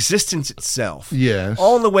existence itself. Yes.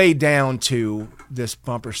 All the way down to this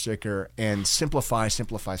bumper sticker and simplify.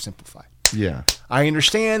 Yeah. I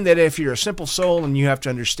understand that if you're a simple soul and you have to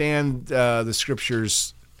understand the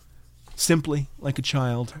scriptures simply like a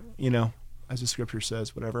child, as the scripture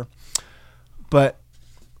says, whatever. But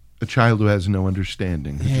a child who has no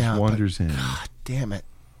understanding, who just wanders in. God damn it.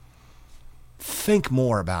 Think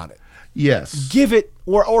more about it. Yes. Give it,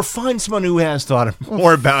 or find someone who has thought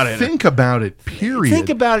more about it. Think about it, period. Think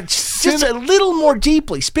about it just a little more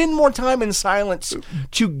deeply. Spend more time in silence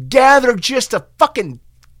to gather just a fucking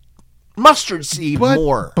mustard seed But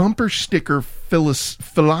more. bumper sticker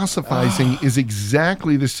philosophizing is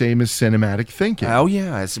exactly the same as cinematic thinking. Oh,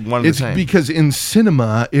 yeah. It's one of the It's same. because in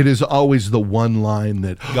cinema, it is always the one line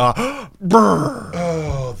that, Brr.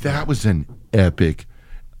 oh, that was an epic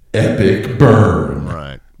burn.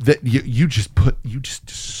 Right. That you just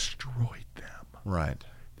destroyed them. Right.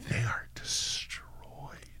 They are destroyed.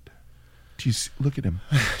 Do you see, look at him?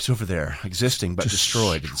 It's over there, existing but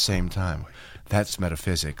destroyed at the same time. That's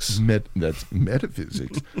metaphysics. That's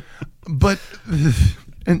metaphysics. But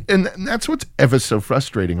and that's what's ever so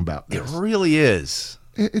frustrating about It this. really is.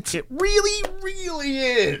 It really, really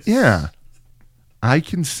is. yeah. I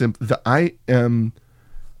am.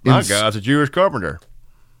 My God's a Jewish carpenter.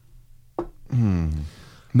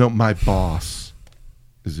 No, my boss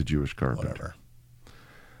is a Jewish carpenter.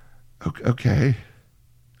 Whatever. Okay.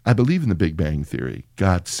 I believe in the Big Bang Theory.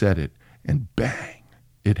 God said it, and bang,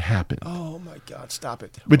 it happened. Oh, my God. Stop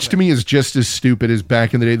it. Which to me is just as stupid as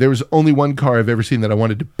back in the day. There was only one car I've ever seen that I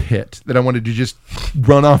wanted to pit, that I wanted to just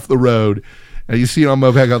run off the road. And you see it on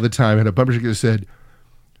Mopac all the time, and a bumper sticker said,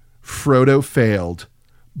 Frodo failed,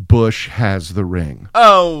 Bush has the ring.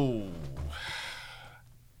 Oh.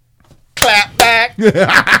 Clap back.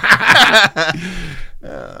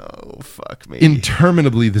 Oh, fuck me.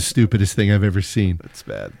 Interminably the stupidest thing I've ever seen. That's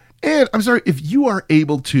bad. And I'm sorry, if you are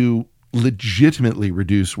able to legitimately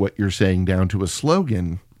reduce what you're saying down to a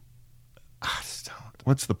slogan, I just don't.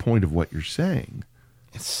 what's the point of what you're saying?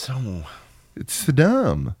 It's so... It's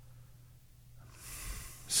dumb.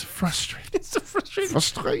 It's frustrating. It's so frustrating.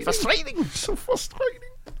 Frustrating. Frustrating. So frustrating.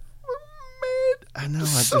 I know.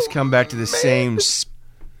 I just come back to the same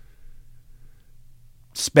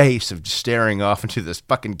space of staring off into this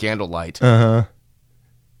fucking candlelight Uh-huh.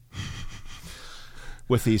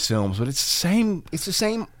 with these films, but it's the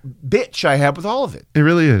same bitch I have with all of it. It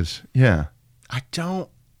really is. Yeah. I don't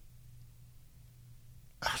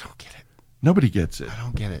get it. Nobody gets it. I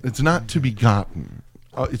don't get it. It's not to be gotten.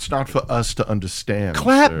 It's not for us to understand.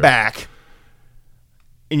 Clap sir. back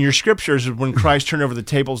in your scriptures is when Christ turned over the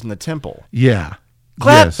tables in the temple. Yeah.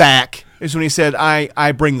 Clap Yes. back is when he said,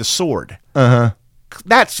 I bring the sword. Uh-huh.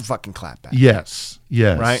 That's the fucking clap back. Yes.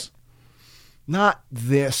 Yes. Right? Not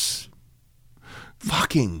this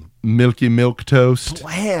fucking Milky milk toast.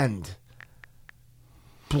 bland,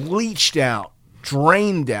 bleached out,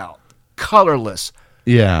 drained out, colorless,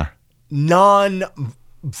 Yeah.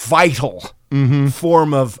 non-vital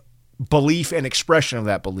form of belief and expression of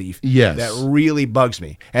that belief. Yes. That really bugs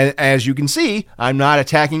me. And as you can see, I'm not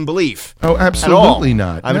attacking belief. Oh, at absolutely all.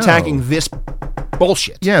 not. I'm No. attacking this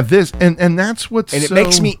bullshit. Yeah, this and that's what's And it so,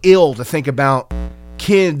 makes me ill to think about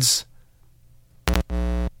kids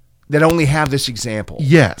that only have this example.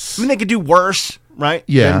 Yes. I mean, they could do worse, right?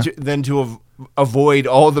 Yeah. Than to avoid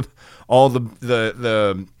all the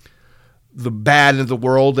bad of the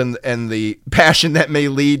world and the passion that may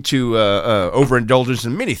lead to overindulgence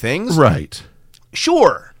in many things. Right.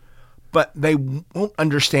 Sure, but they won't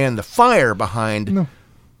understand the fire behind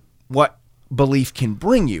what belief can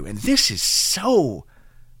bring you, and this is so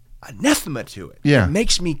anathema to it. Yeah. It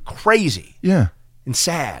makes me crazy Yeah. and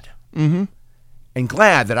sad. Mm-hmm. And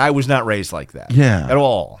glad that I was not raised like that. Yeah. At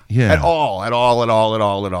all. Yeah. At all.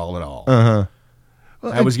 Uh-huh.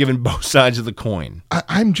 I was given both sides of the coin.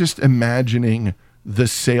 I'm just imagining the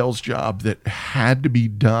sales job that had to be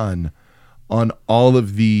done on all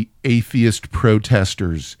of the atheist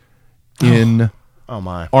protesters in Oh,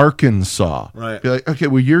 my. Arkansas. Right. Be like, okay,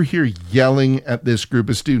 well, you're here yelling at this group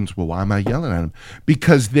of students. Well, why am I yelling at them?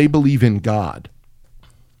 Because they believe in God.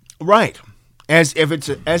 Right. As if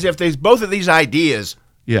there's both of these ideas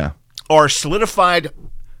Yeah. are solidified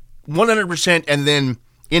 100% and then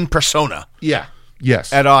in persona Yeah.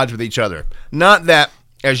 Yes. at odds with each other. Not that,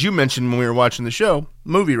 as you mentioned when we were watching the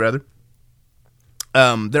movie,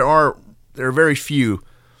 there are very few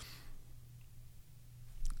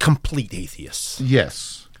complete atheists.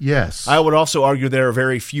 Yes. Yes. I would also argue there are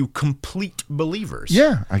very few complete believers.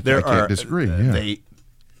 Yeah, I can't disagree. Yeah. They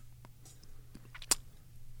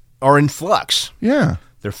are in flux. Yeah.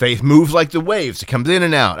 Their faith moves like the waves. It comes in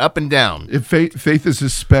and out, up and down. If faith is a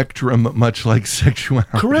spectrum, much like sexuality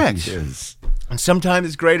Correct. is. And sometimes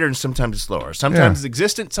it's greater and sometimes it's lower. Sometimes Yeah. it's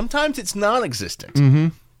existent, sometimes it's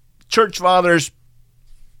non-existent. Church fathers,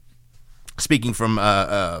 speaking from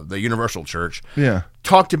the Universal Church, Yeah.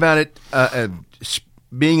 talked about it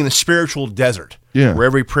being in the spiritual desert, Yeah. where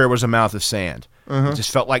every prayer was a mouth of sand. It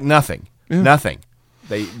just felt like nothing. Yeah. Nothing.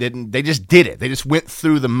 They didn't. They just did it. They just went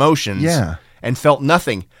through the motions. Yeah. And felt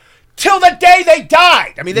nothing till the day they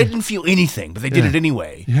died. I mean, they didn't feel anything, but they did it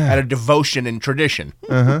anyway. Yeah. Out of devotion and tradition.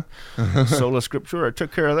 Sola Scriptura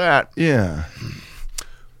took care of that. Yeah.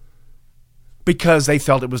 Because they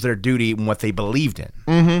felt it was their duty and what they believed in.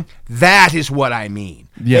 Mm-hmm. That is what I mean.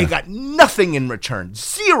 Yeah. They got nothing in return.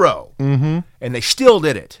 Zero. Mm-hmm. And they still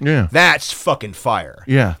did it. Yeah. That's fucking fire.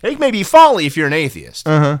 Yeah. It may be folly if you're an atheist.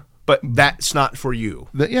 Uh-huh. But that's not for you,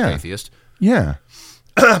 atheist. Yeah.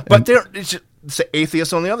 But the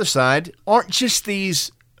atheists on the other side aren't just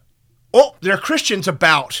these, they're Christians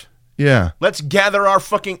about... Yeah. Let's gather our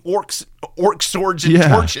fucking orc swords and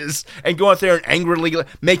torches and go out there and angrily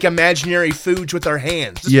make imaginary foods with our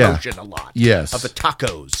hands. This notion a lot. Yes. Of the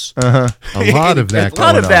tacos. A lot of that. A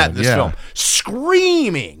lot of that in going this on. film.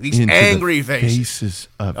 Screaming these Into angry the faces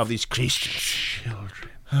of these Christians. children.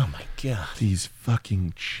 Oh my God. These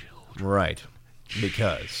fucking children. Right.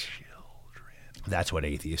 Because that's what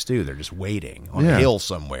atheists do. They're just waiting on a hill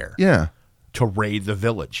somewhere to raid the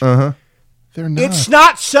village. They're not. It's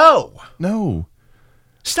not so. No.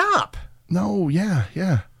 Stop. No, yeah.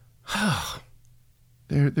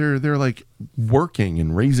 They're like working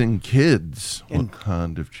and raising kids. What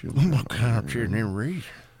kind of children? What kind of children they raise?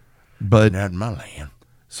 But Not in my land.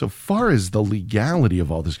 so far as the legality of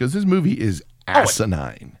all this, because this movie is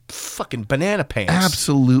asinine. Fucking banana pants.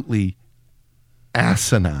 Absolutely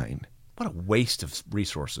asinine. What a waste of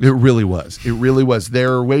resources. It really was. It really was.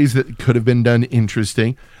 There are ways that could have been done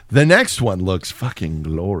interesting. The next one looks fucking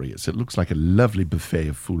glorious. It looks like a lovely buffet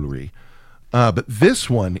of foolery. But this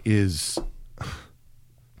one is...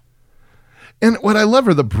 And what I love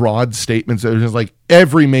are the broad statements. That are just like,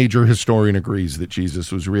 every major historian agrees that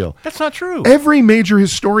Jesus was real. That's not true. Every major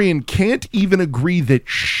historian can't even agree that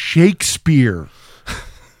Shakespeare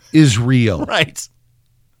is real. Right.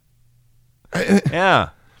 Yeah.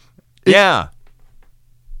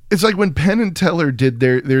 It's like when Penn and Teller did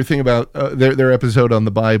their thing about their episode on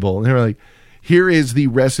the Bible. And they were like, here is the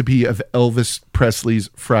recipe of Elvis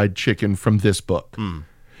Presley's fried chicken from this book.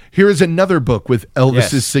 Here is another book with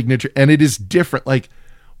Elvis's signature. And it is different. Like,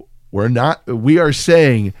 we are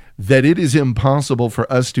saying that it is impossible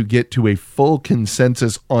for us to get to a full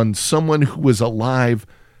consensus on someone who was alive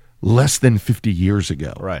less than 50 years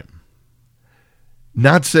ago. Right.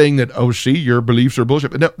 Not saying that, see, your beliefs are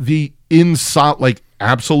bullshit. But no, the insult, like,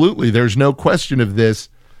 absolutely, there's no question of this.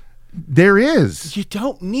 There is. You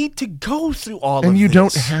don't need to go through all of this. And you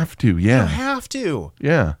don't have to, You don't have to.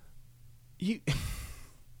 Yeah.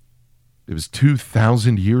 It was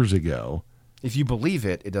 2,000 years ago. If you believe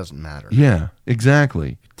it, it doesn't matter. Yeah,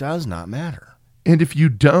 exactly. It does not matter. And if you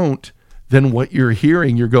don't, then what you're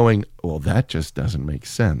hearing, you're going, well, that just doesn't make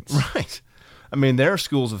sense. Right. I mean, there are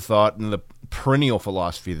schools of thought in the perennial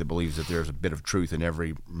philosophy that believes that there's a bit of truth in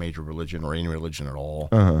every major religion or any religion at all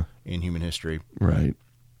in human history. Right.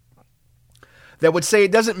 That would say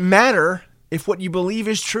it doesn't matter if what you believe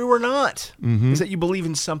is true or not. Is that you believe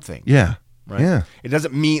in something. Yeah. Right? Yeah. It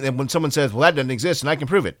doesn't mean that when someone says, well, that doesn't exist and I can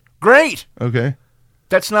prove it. Great. Okay.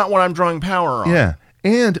 That's not what I'm drawing power on. Yeah.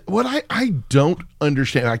 And what I don't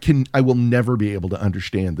understand, I will never be able to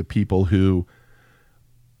understand the people who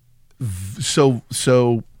so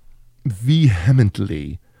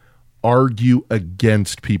vehemently argue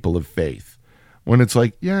against people of faith when it's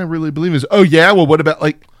like, yeah, I really believe this. Oh yeah, well, what about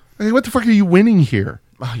like, hey, what the fuck are you winning here?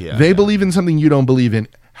 Oh, yeah, they believe in something you don't believe in.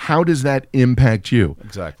 How does that impact you?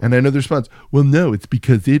 Exactly. And I know the response, well, no, it's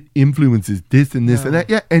because it influences this and this and that.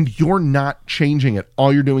 Yeah, and you're not changing it.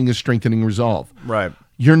 All you're doing is strengthening resolve. Right.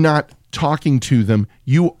 You're not talking to them.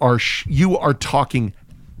 You are talking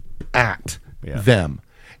at them.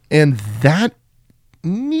 And that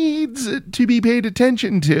needs to be paid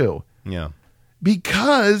attention to. Yeah.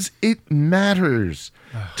 Because it matters.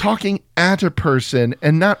 Talking at a person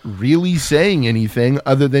and not really saying anything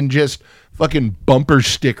other than just fucking bumper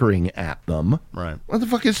stickering at them. Right. What the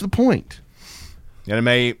fuck is the point?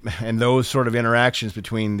 And those sort of interactions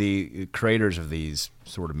between the creators of these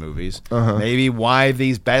sort of movies, maybe why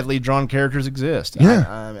these badly drawn characters exist.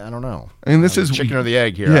 Yeah. I don't know. And this is chicken or the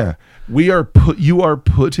egg here. Yeah. You are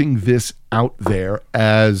putting this out there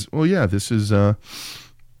as, well, yeah, this is,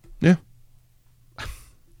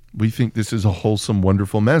 we think this is a wholesome,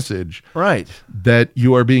 wonderful message. Right. That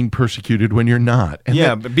you are being persecuted when you're not.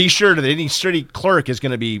 And but be sure that any city clerk is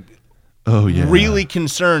going to be really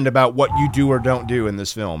concerned about what you do or don't do in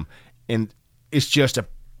this film. And it's just a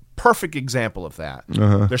perfect example of that.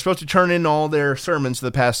 They're supposed to turn in all their sermons for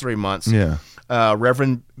the past 3 months. Yeah.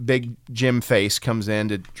 Reverend Big Jim Face comes in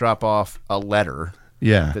to drop off a letter.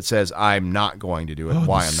 Yeah. That says, I'm not going to do it. Oh,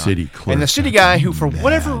 why the I'm not. city clerk. And the city guy who, for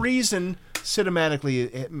whatever reason,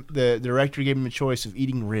 cinematically, the director gave him a choice of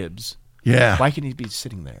eating ribs. Yeah. Why can't he be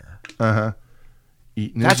sitting there?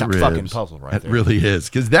 Eating That's his a fucking ribs. puzzle right That there. really is,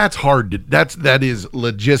 because that's hard. That is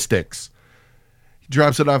logistics. He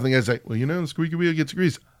drops it off, and the guy's like, well, the squeaky wheel gets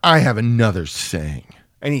grease. I have another saying.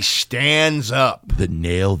 And he stands up. The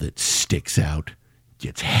nail that sticks out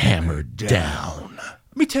gets hammered down.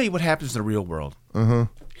 Let me tell you what happens in the real world.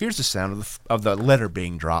 Here's the sound of the letter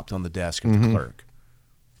being dropped on the desk of the clerk.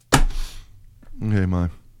 Okay,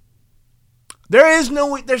 Mom. There's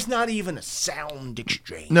not even a sound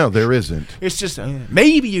exchange. No, there isn't. It's just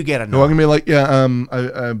maybe you get a No, I'm gonna be like,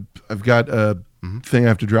 I've got a thing I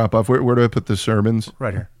have to drop off. Where do I put the sermons?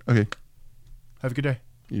 right here. Okay, Have a good day.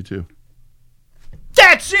 you too.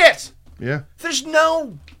 That's it. Yeah, There's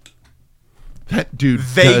no that dude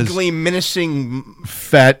vaguely menacing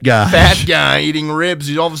fat guy. eating ribs.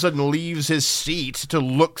 He all of a sudden leaves his seat to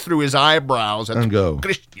look through his eyebrows at And go.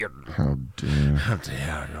 Christian. How dare? How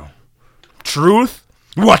dare you? Truth?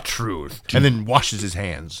 What truth? And then washes his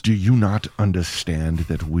hands. Do you not understand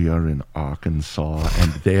that we are in Arkansas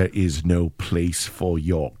and there is no place for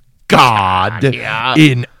your God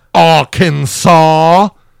in Arkansas?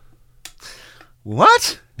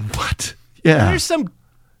 What? What? Yeah. There's some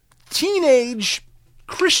teenage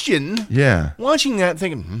Christian Yeah. watching that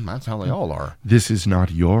thinking, that's how they all are. This is not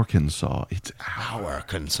Yorkansas. It's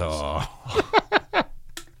Arkansas.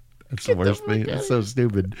 That's the worst thing. It's so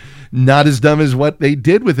stupid. Not as dumb as what they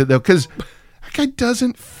did with it, though, because that guy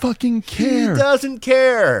doesn't fucking care. He doesn't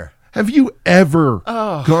care. Have you ever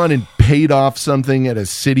gone and paid off something at a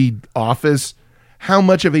city office? How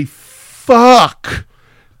much of a fuck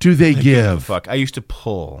do they give? Fuck. I used to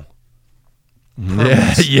pull.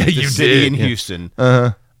 Yeah, The city in Houston.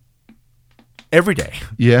 Every day.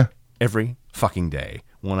 Yeah. Every fucking day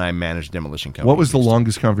when I managed demolition company. What was the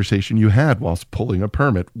longest conversation you had whilst pulling a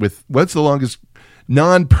permit with? What's the longest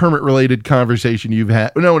non-permit related conversation you've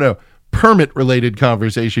had? No, permit related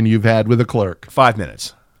conversation you've had with a clerk 5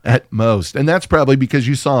 minutes. at most, and that's probably because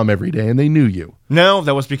you saw him every day and they knew you. No,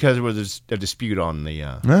 that was because there was a dispute on the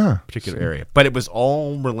particular area. But it was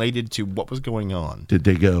all related to what was going on. Did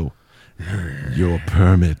they go? Your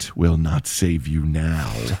permit will not save you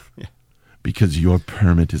now. Because your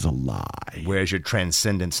permit is a lie. Where's your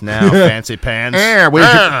transcendence now, fancy pants?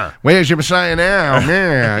 Where's your Messiah now?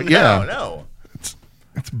 Yeah. No.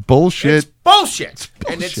 It's bullshit. It's bullshit.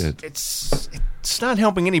 And bullshit. it's not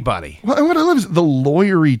helping anybody. Well, and what I love is the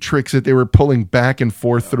lawyery tricks that they were pulling back and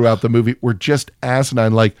forth throughout the movie were just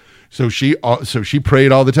asinine. Like, so she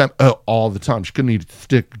prayed all the time. Oh, all the time. She couldn't eat a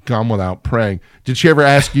stick of gum without praying. Did she ever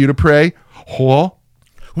ask you to pray? Huh?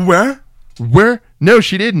 Where? Where? No,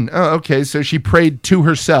 she didn't. Oh, okay. So she prayed to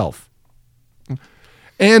herself.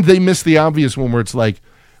 And they missed the obvious one where it's like,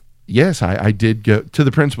 yes, I did go to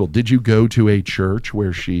the principal. Did you go to a church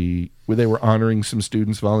where they were honoring some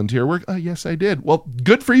students' volunteer work? Oh, yes, I did. Well,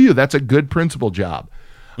 good for you. That's a good principal job.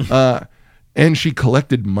 And she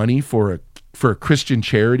collected money for a Christian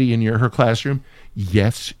charity in her classroom.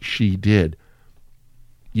 Yes, she did.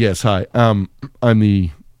 Yes, hi. I'm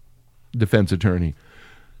the defense attorney.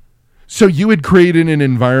 So you had created an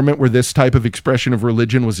environment where this type of expression of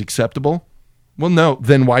religion was acceptable? Well, no.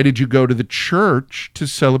 Then why did you go to the church to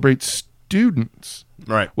celebrate students?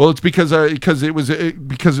 Right. Well, it's because it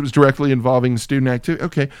was directly involving student activity.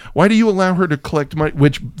 Okay. Why do you allow her to collect money?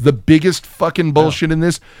 Which the biggest fucking bullshit in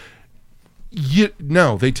this?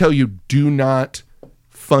 No, they tell you do not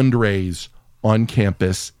fundraise on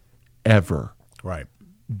campus ever. Right.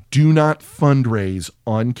 Do not fundraise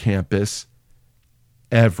on campus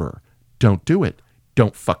ever. Don't do it.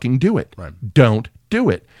 Don't fucking do it. Right. Don't do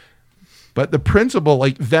it. But the principal,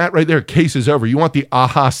 like that right there, case is over. You want the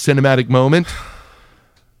aha cinematic moment?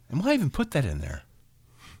 And why even put that in there?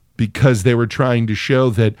 Because they were trying to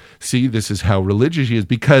show that, see, this is how religious she is.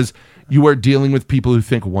 Because you are dealing with people who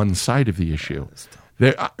think one side of the issue.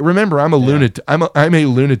 Remember, I'm a lunatic. I'm a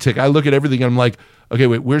lunatic. I look at everything and I'm like, okay,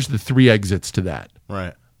 wait, where's the three exits to that?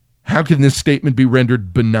 Right. How can this statement be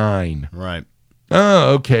rendered benign? Right.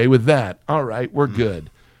 Oh, okay, with that. All right, we're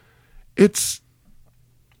good. It's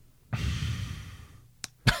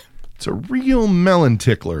a real melon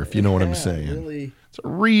tickler, if you know what I'm saying. Really, it's a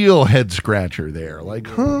real head scratcher there. Like,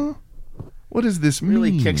 huh? What does this mean?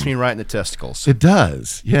 Really kicks me right in the testicles. It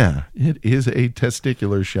does. Yeah, it is a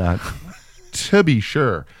testicular shot, to be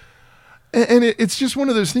sure. And it's just one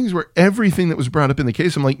of those things where everything that was brought up in the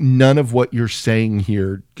case, I'm like, none of what you're saying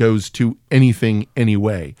here goes to anything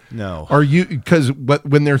anyway. No. Are you, because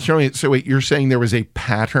when they're showing it, so wait, you're saying there was a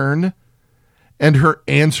pattern and her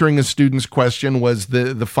answering a student's question was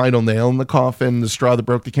the final nail in the coffin, the straw that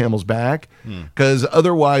broke the camel's back. Because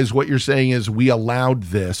otherwise, what you're saying is we allowed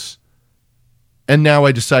this, and now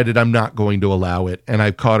I decided I'm not going to allow it, and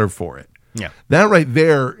I've caught her for it. Yeah. That right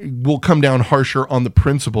there will come down harsher on the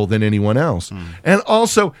principal than anyone else. And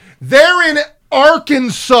also, they're in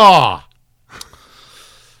Arkansas.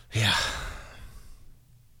 Yeah.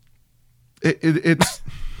 It's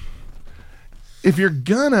if you're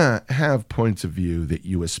gonna have points of view that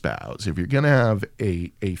you espouse, if you're gonna have a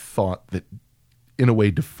thought that in a way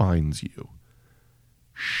defines you,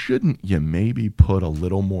 shouldn't you maybe put a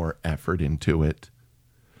little more effort into it?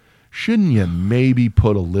 Shouldn't you maybe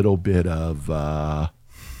put a little bit of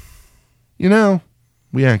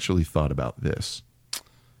we actually thought about this.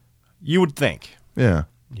 You would think. Yeah.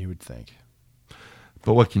 You would think.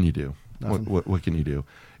 But what can you do? What can you do?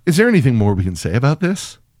 Is there anything more we can say about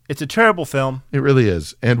this? It's a terrible film. It really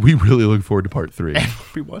is. And we really look forward to part 3. And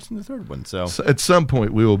we'll be watching the third one. So at some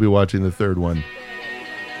point, we will be watching the third one.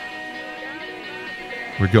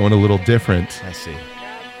 We're going a little different. I see.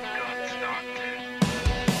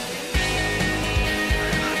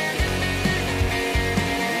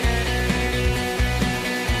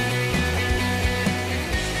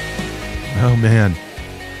 Oh, man.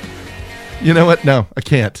 You know what? No, I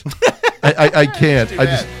can't. I can't.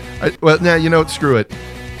 Well, now, you know what? Screw it.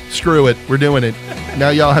 Screw it. We're doing it. Now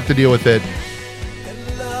y'all have to deal with it.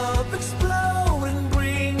 Love explode and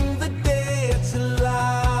bring the dead to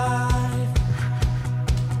life.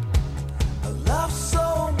 A love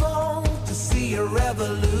so long to see a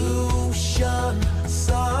revolution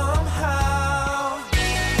somehow.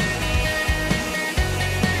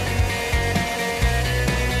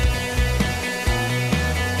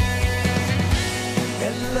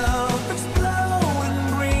 And love explode and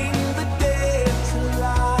bring the dead to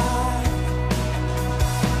life.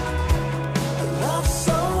 A love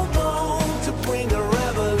so long to bring a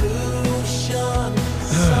revolution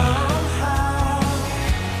somehow.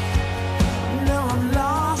 Now I'm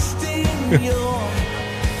lost in your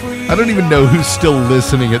I don't even know who's still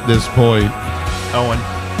listening at this point, Owen.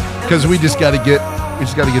 because we just got to get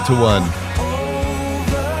to one.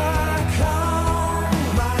 overcome.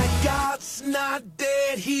 My God's not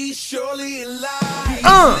dead, he's surely alive. He's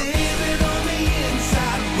living on the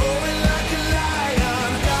inside, roaring like a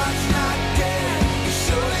lion. God's not dead, he's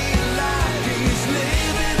surely alive. He's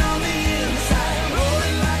living on the inside,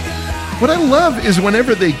 roaring like a lion. What I love is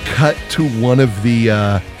whenever they cut to one of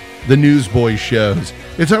the Newsboys shows,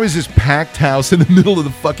 it's always this packed house in the middle of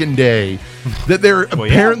the fucking day that they're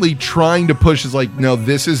apparently trying to push as like, no,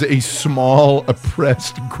 this is a small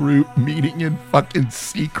oppressed group meeting in fucking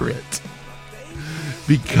secret.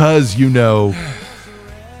 Because, the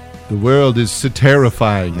world is so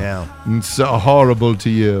terrifying. Yeah. And so horrible to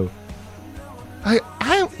you. I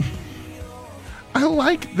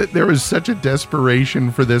like that there is such a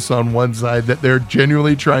desperation for this on one side that they're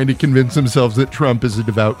genuinely trying to convince themselves that Trump is a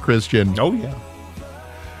devout Christian. Oh, yeah.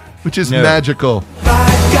 Which is magical.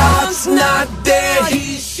 My God's not dead,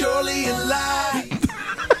 he's surely alive.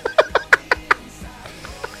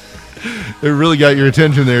 It really got your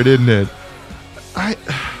attention there, didn't it? I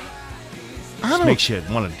don't. Makes you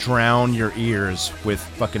want to drown your ears with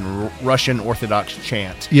fucking Russian Orthodox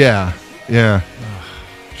chant. Yeah.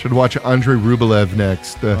 Should watch Andrei Rublev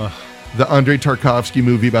next. The Andrei Tarkovsky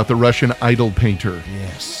movie about the Russian idol painter.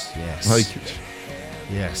 Yes.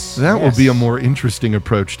 Yes. That will be a more interesting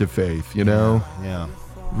approach to faith, Yeah.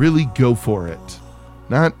 Really go for it.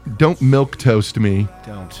 Don't milquetoast me.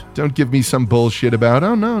 Don't give me some bullshit about,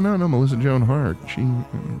 oh, no, Melissa Joan Hart.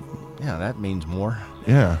 Yeah, that means more.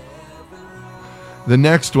 Yeah. The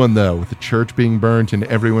next one, though, with the church being burnt and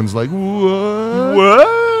everyone's like,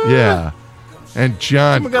 what? Yeah. And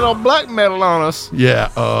John... We got all black metal on us. Yeah,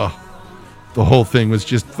 the whole thing was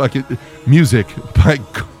just fucking music by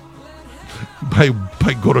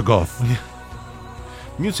Gorogoth. Yeah.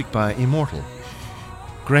 Music by Immortal.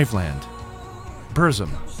 Graveland. Burzum.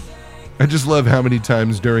 I just love how many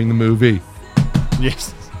times during the movie.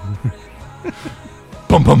 Yes.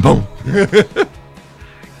 Boom, boom, boom.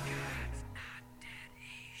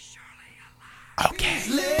 Okay.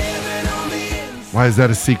 Why is that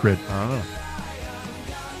a secret? I don't know.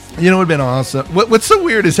 You know what would have been awesome? What's so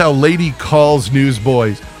weird is how Lady calls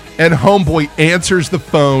Newsboys and Homeboy answers the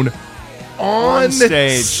phone on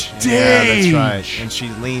stage. Yeah, that's right. And she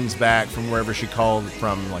leans back from wherever she called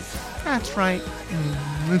from, like, that's right.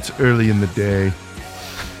 It's early in the day.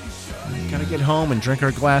 Gotta get home and drink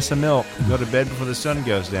our glass of milk and go to bed before the sun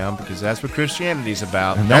goes down, because that's what Christianity's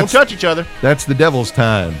about. And Don't touch each other. That's the devil's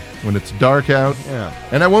time, when it's dark out. Yeah.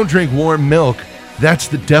 And I won't drink warm milk. That's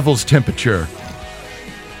the devil's temperature.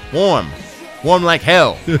 Warm like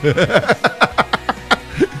hell.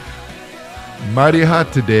 Mighty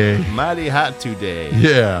hot today. Mighty hot today.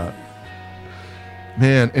 Yeah.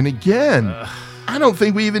 Man, and again, I don't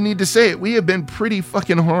think we even need to say it. We have been pretty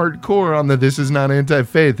fucking hardcore on the this is not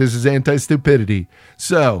anti-faith, this is anti-stupidity.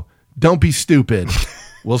 So, don't be stupid.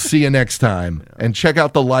 We'll see you next time. And check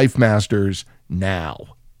out the Life Masters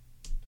now.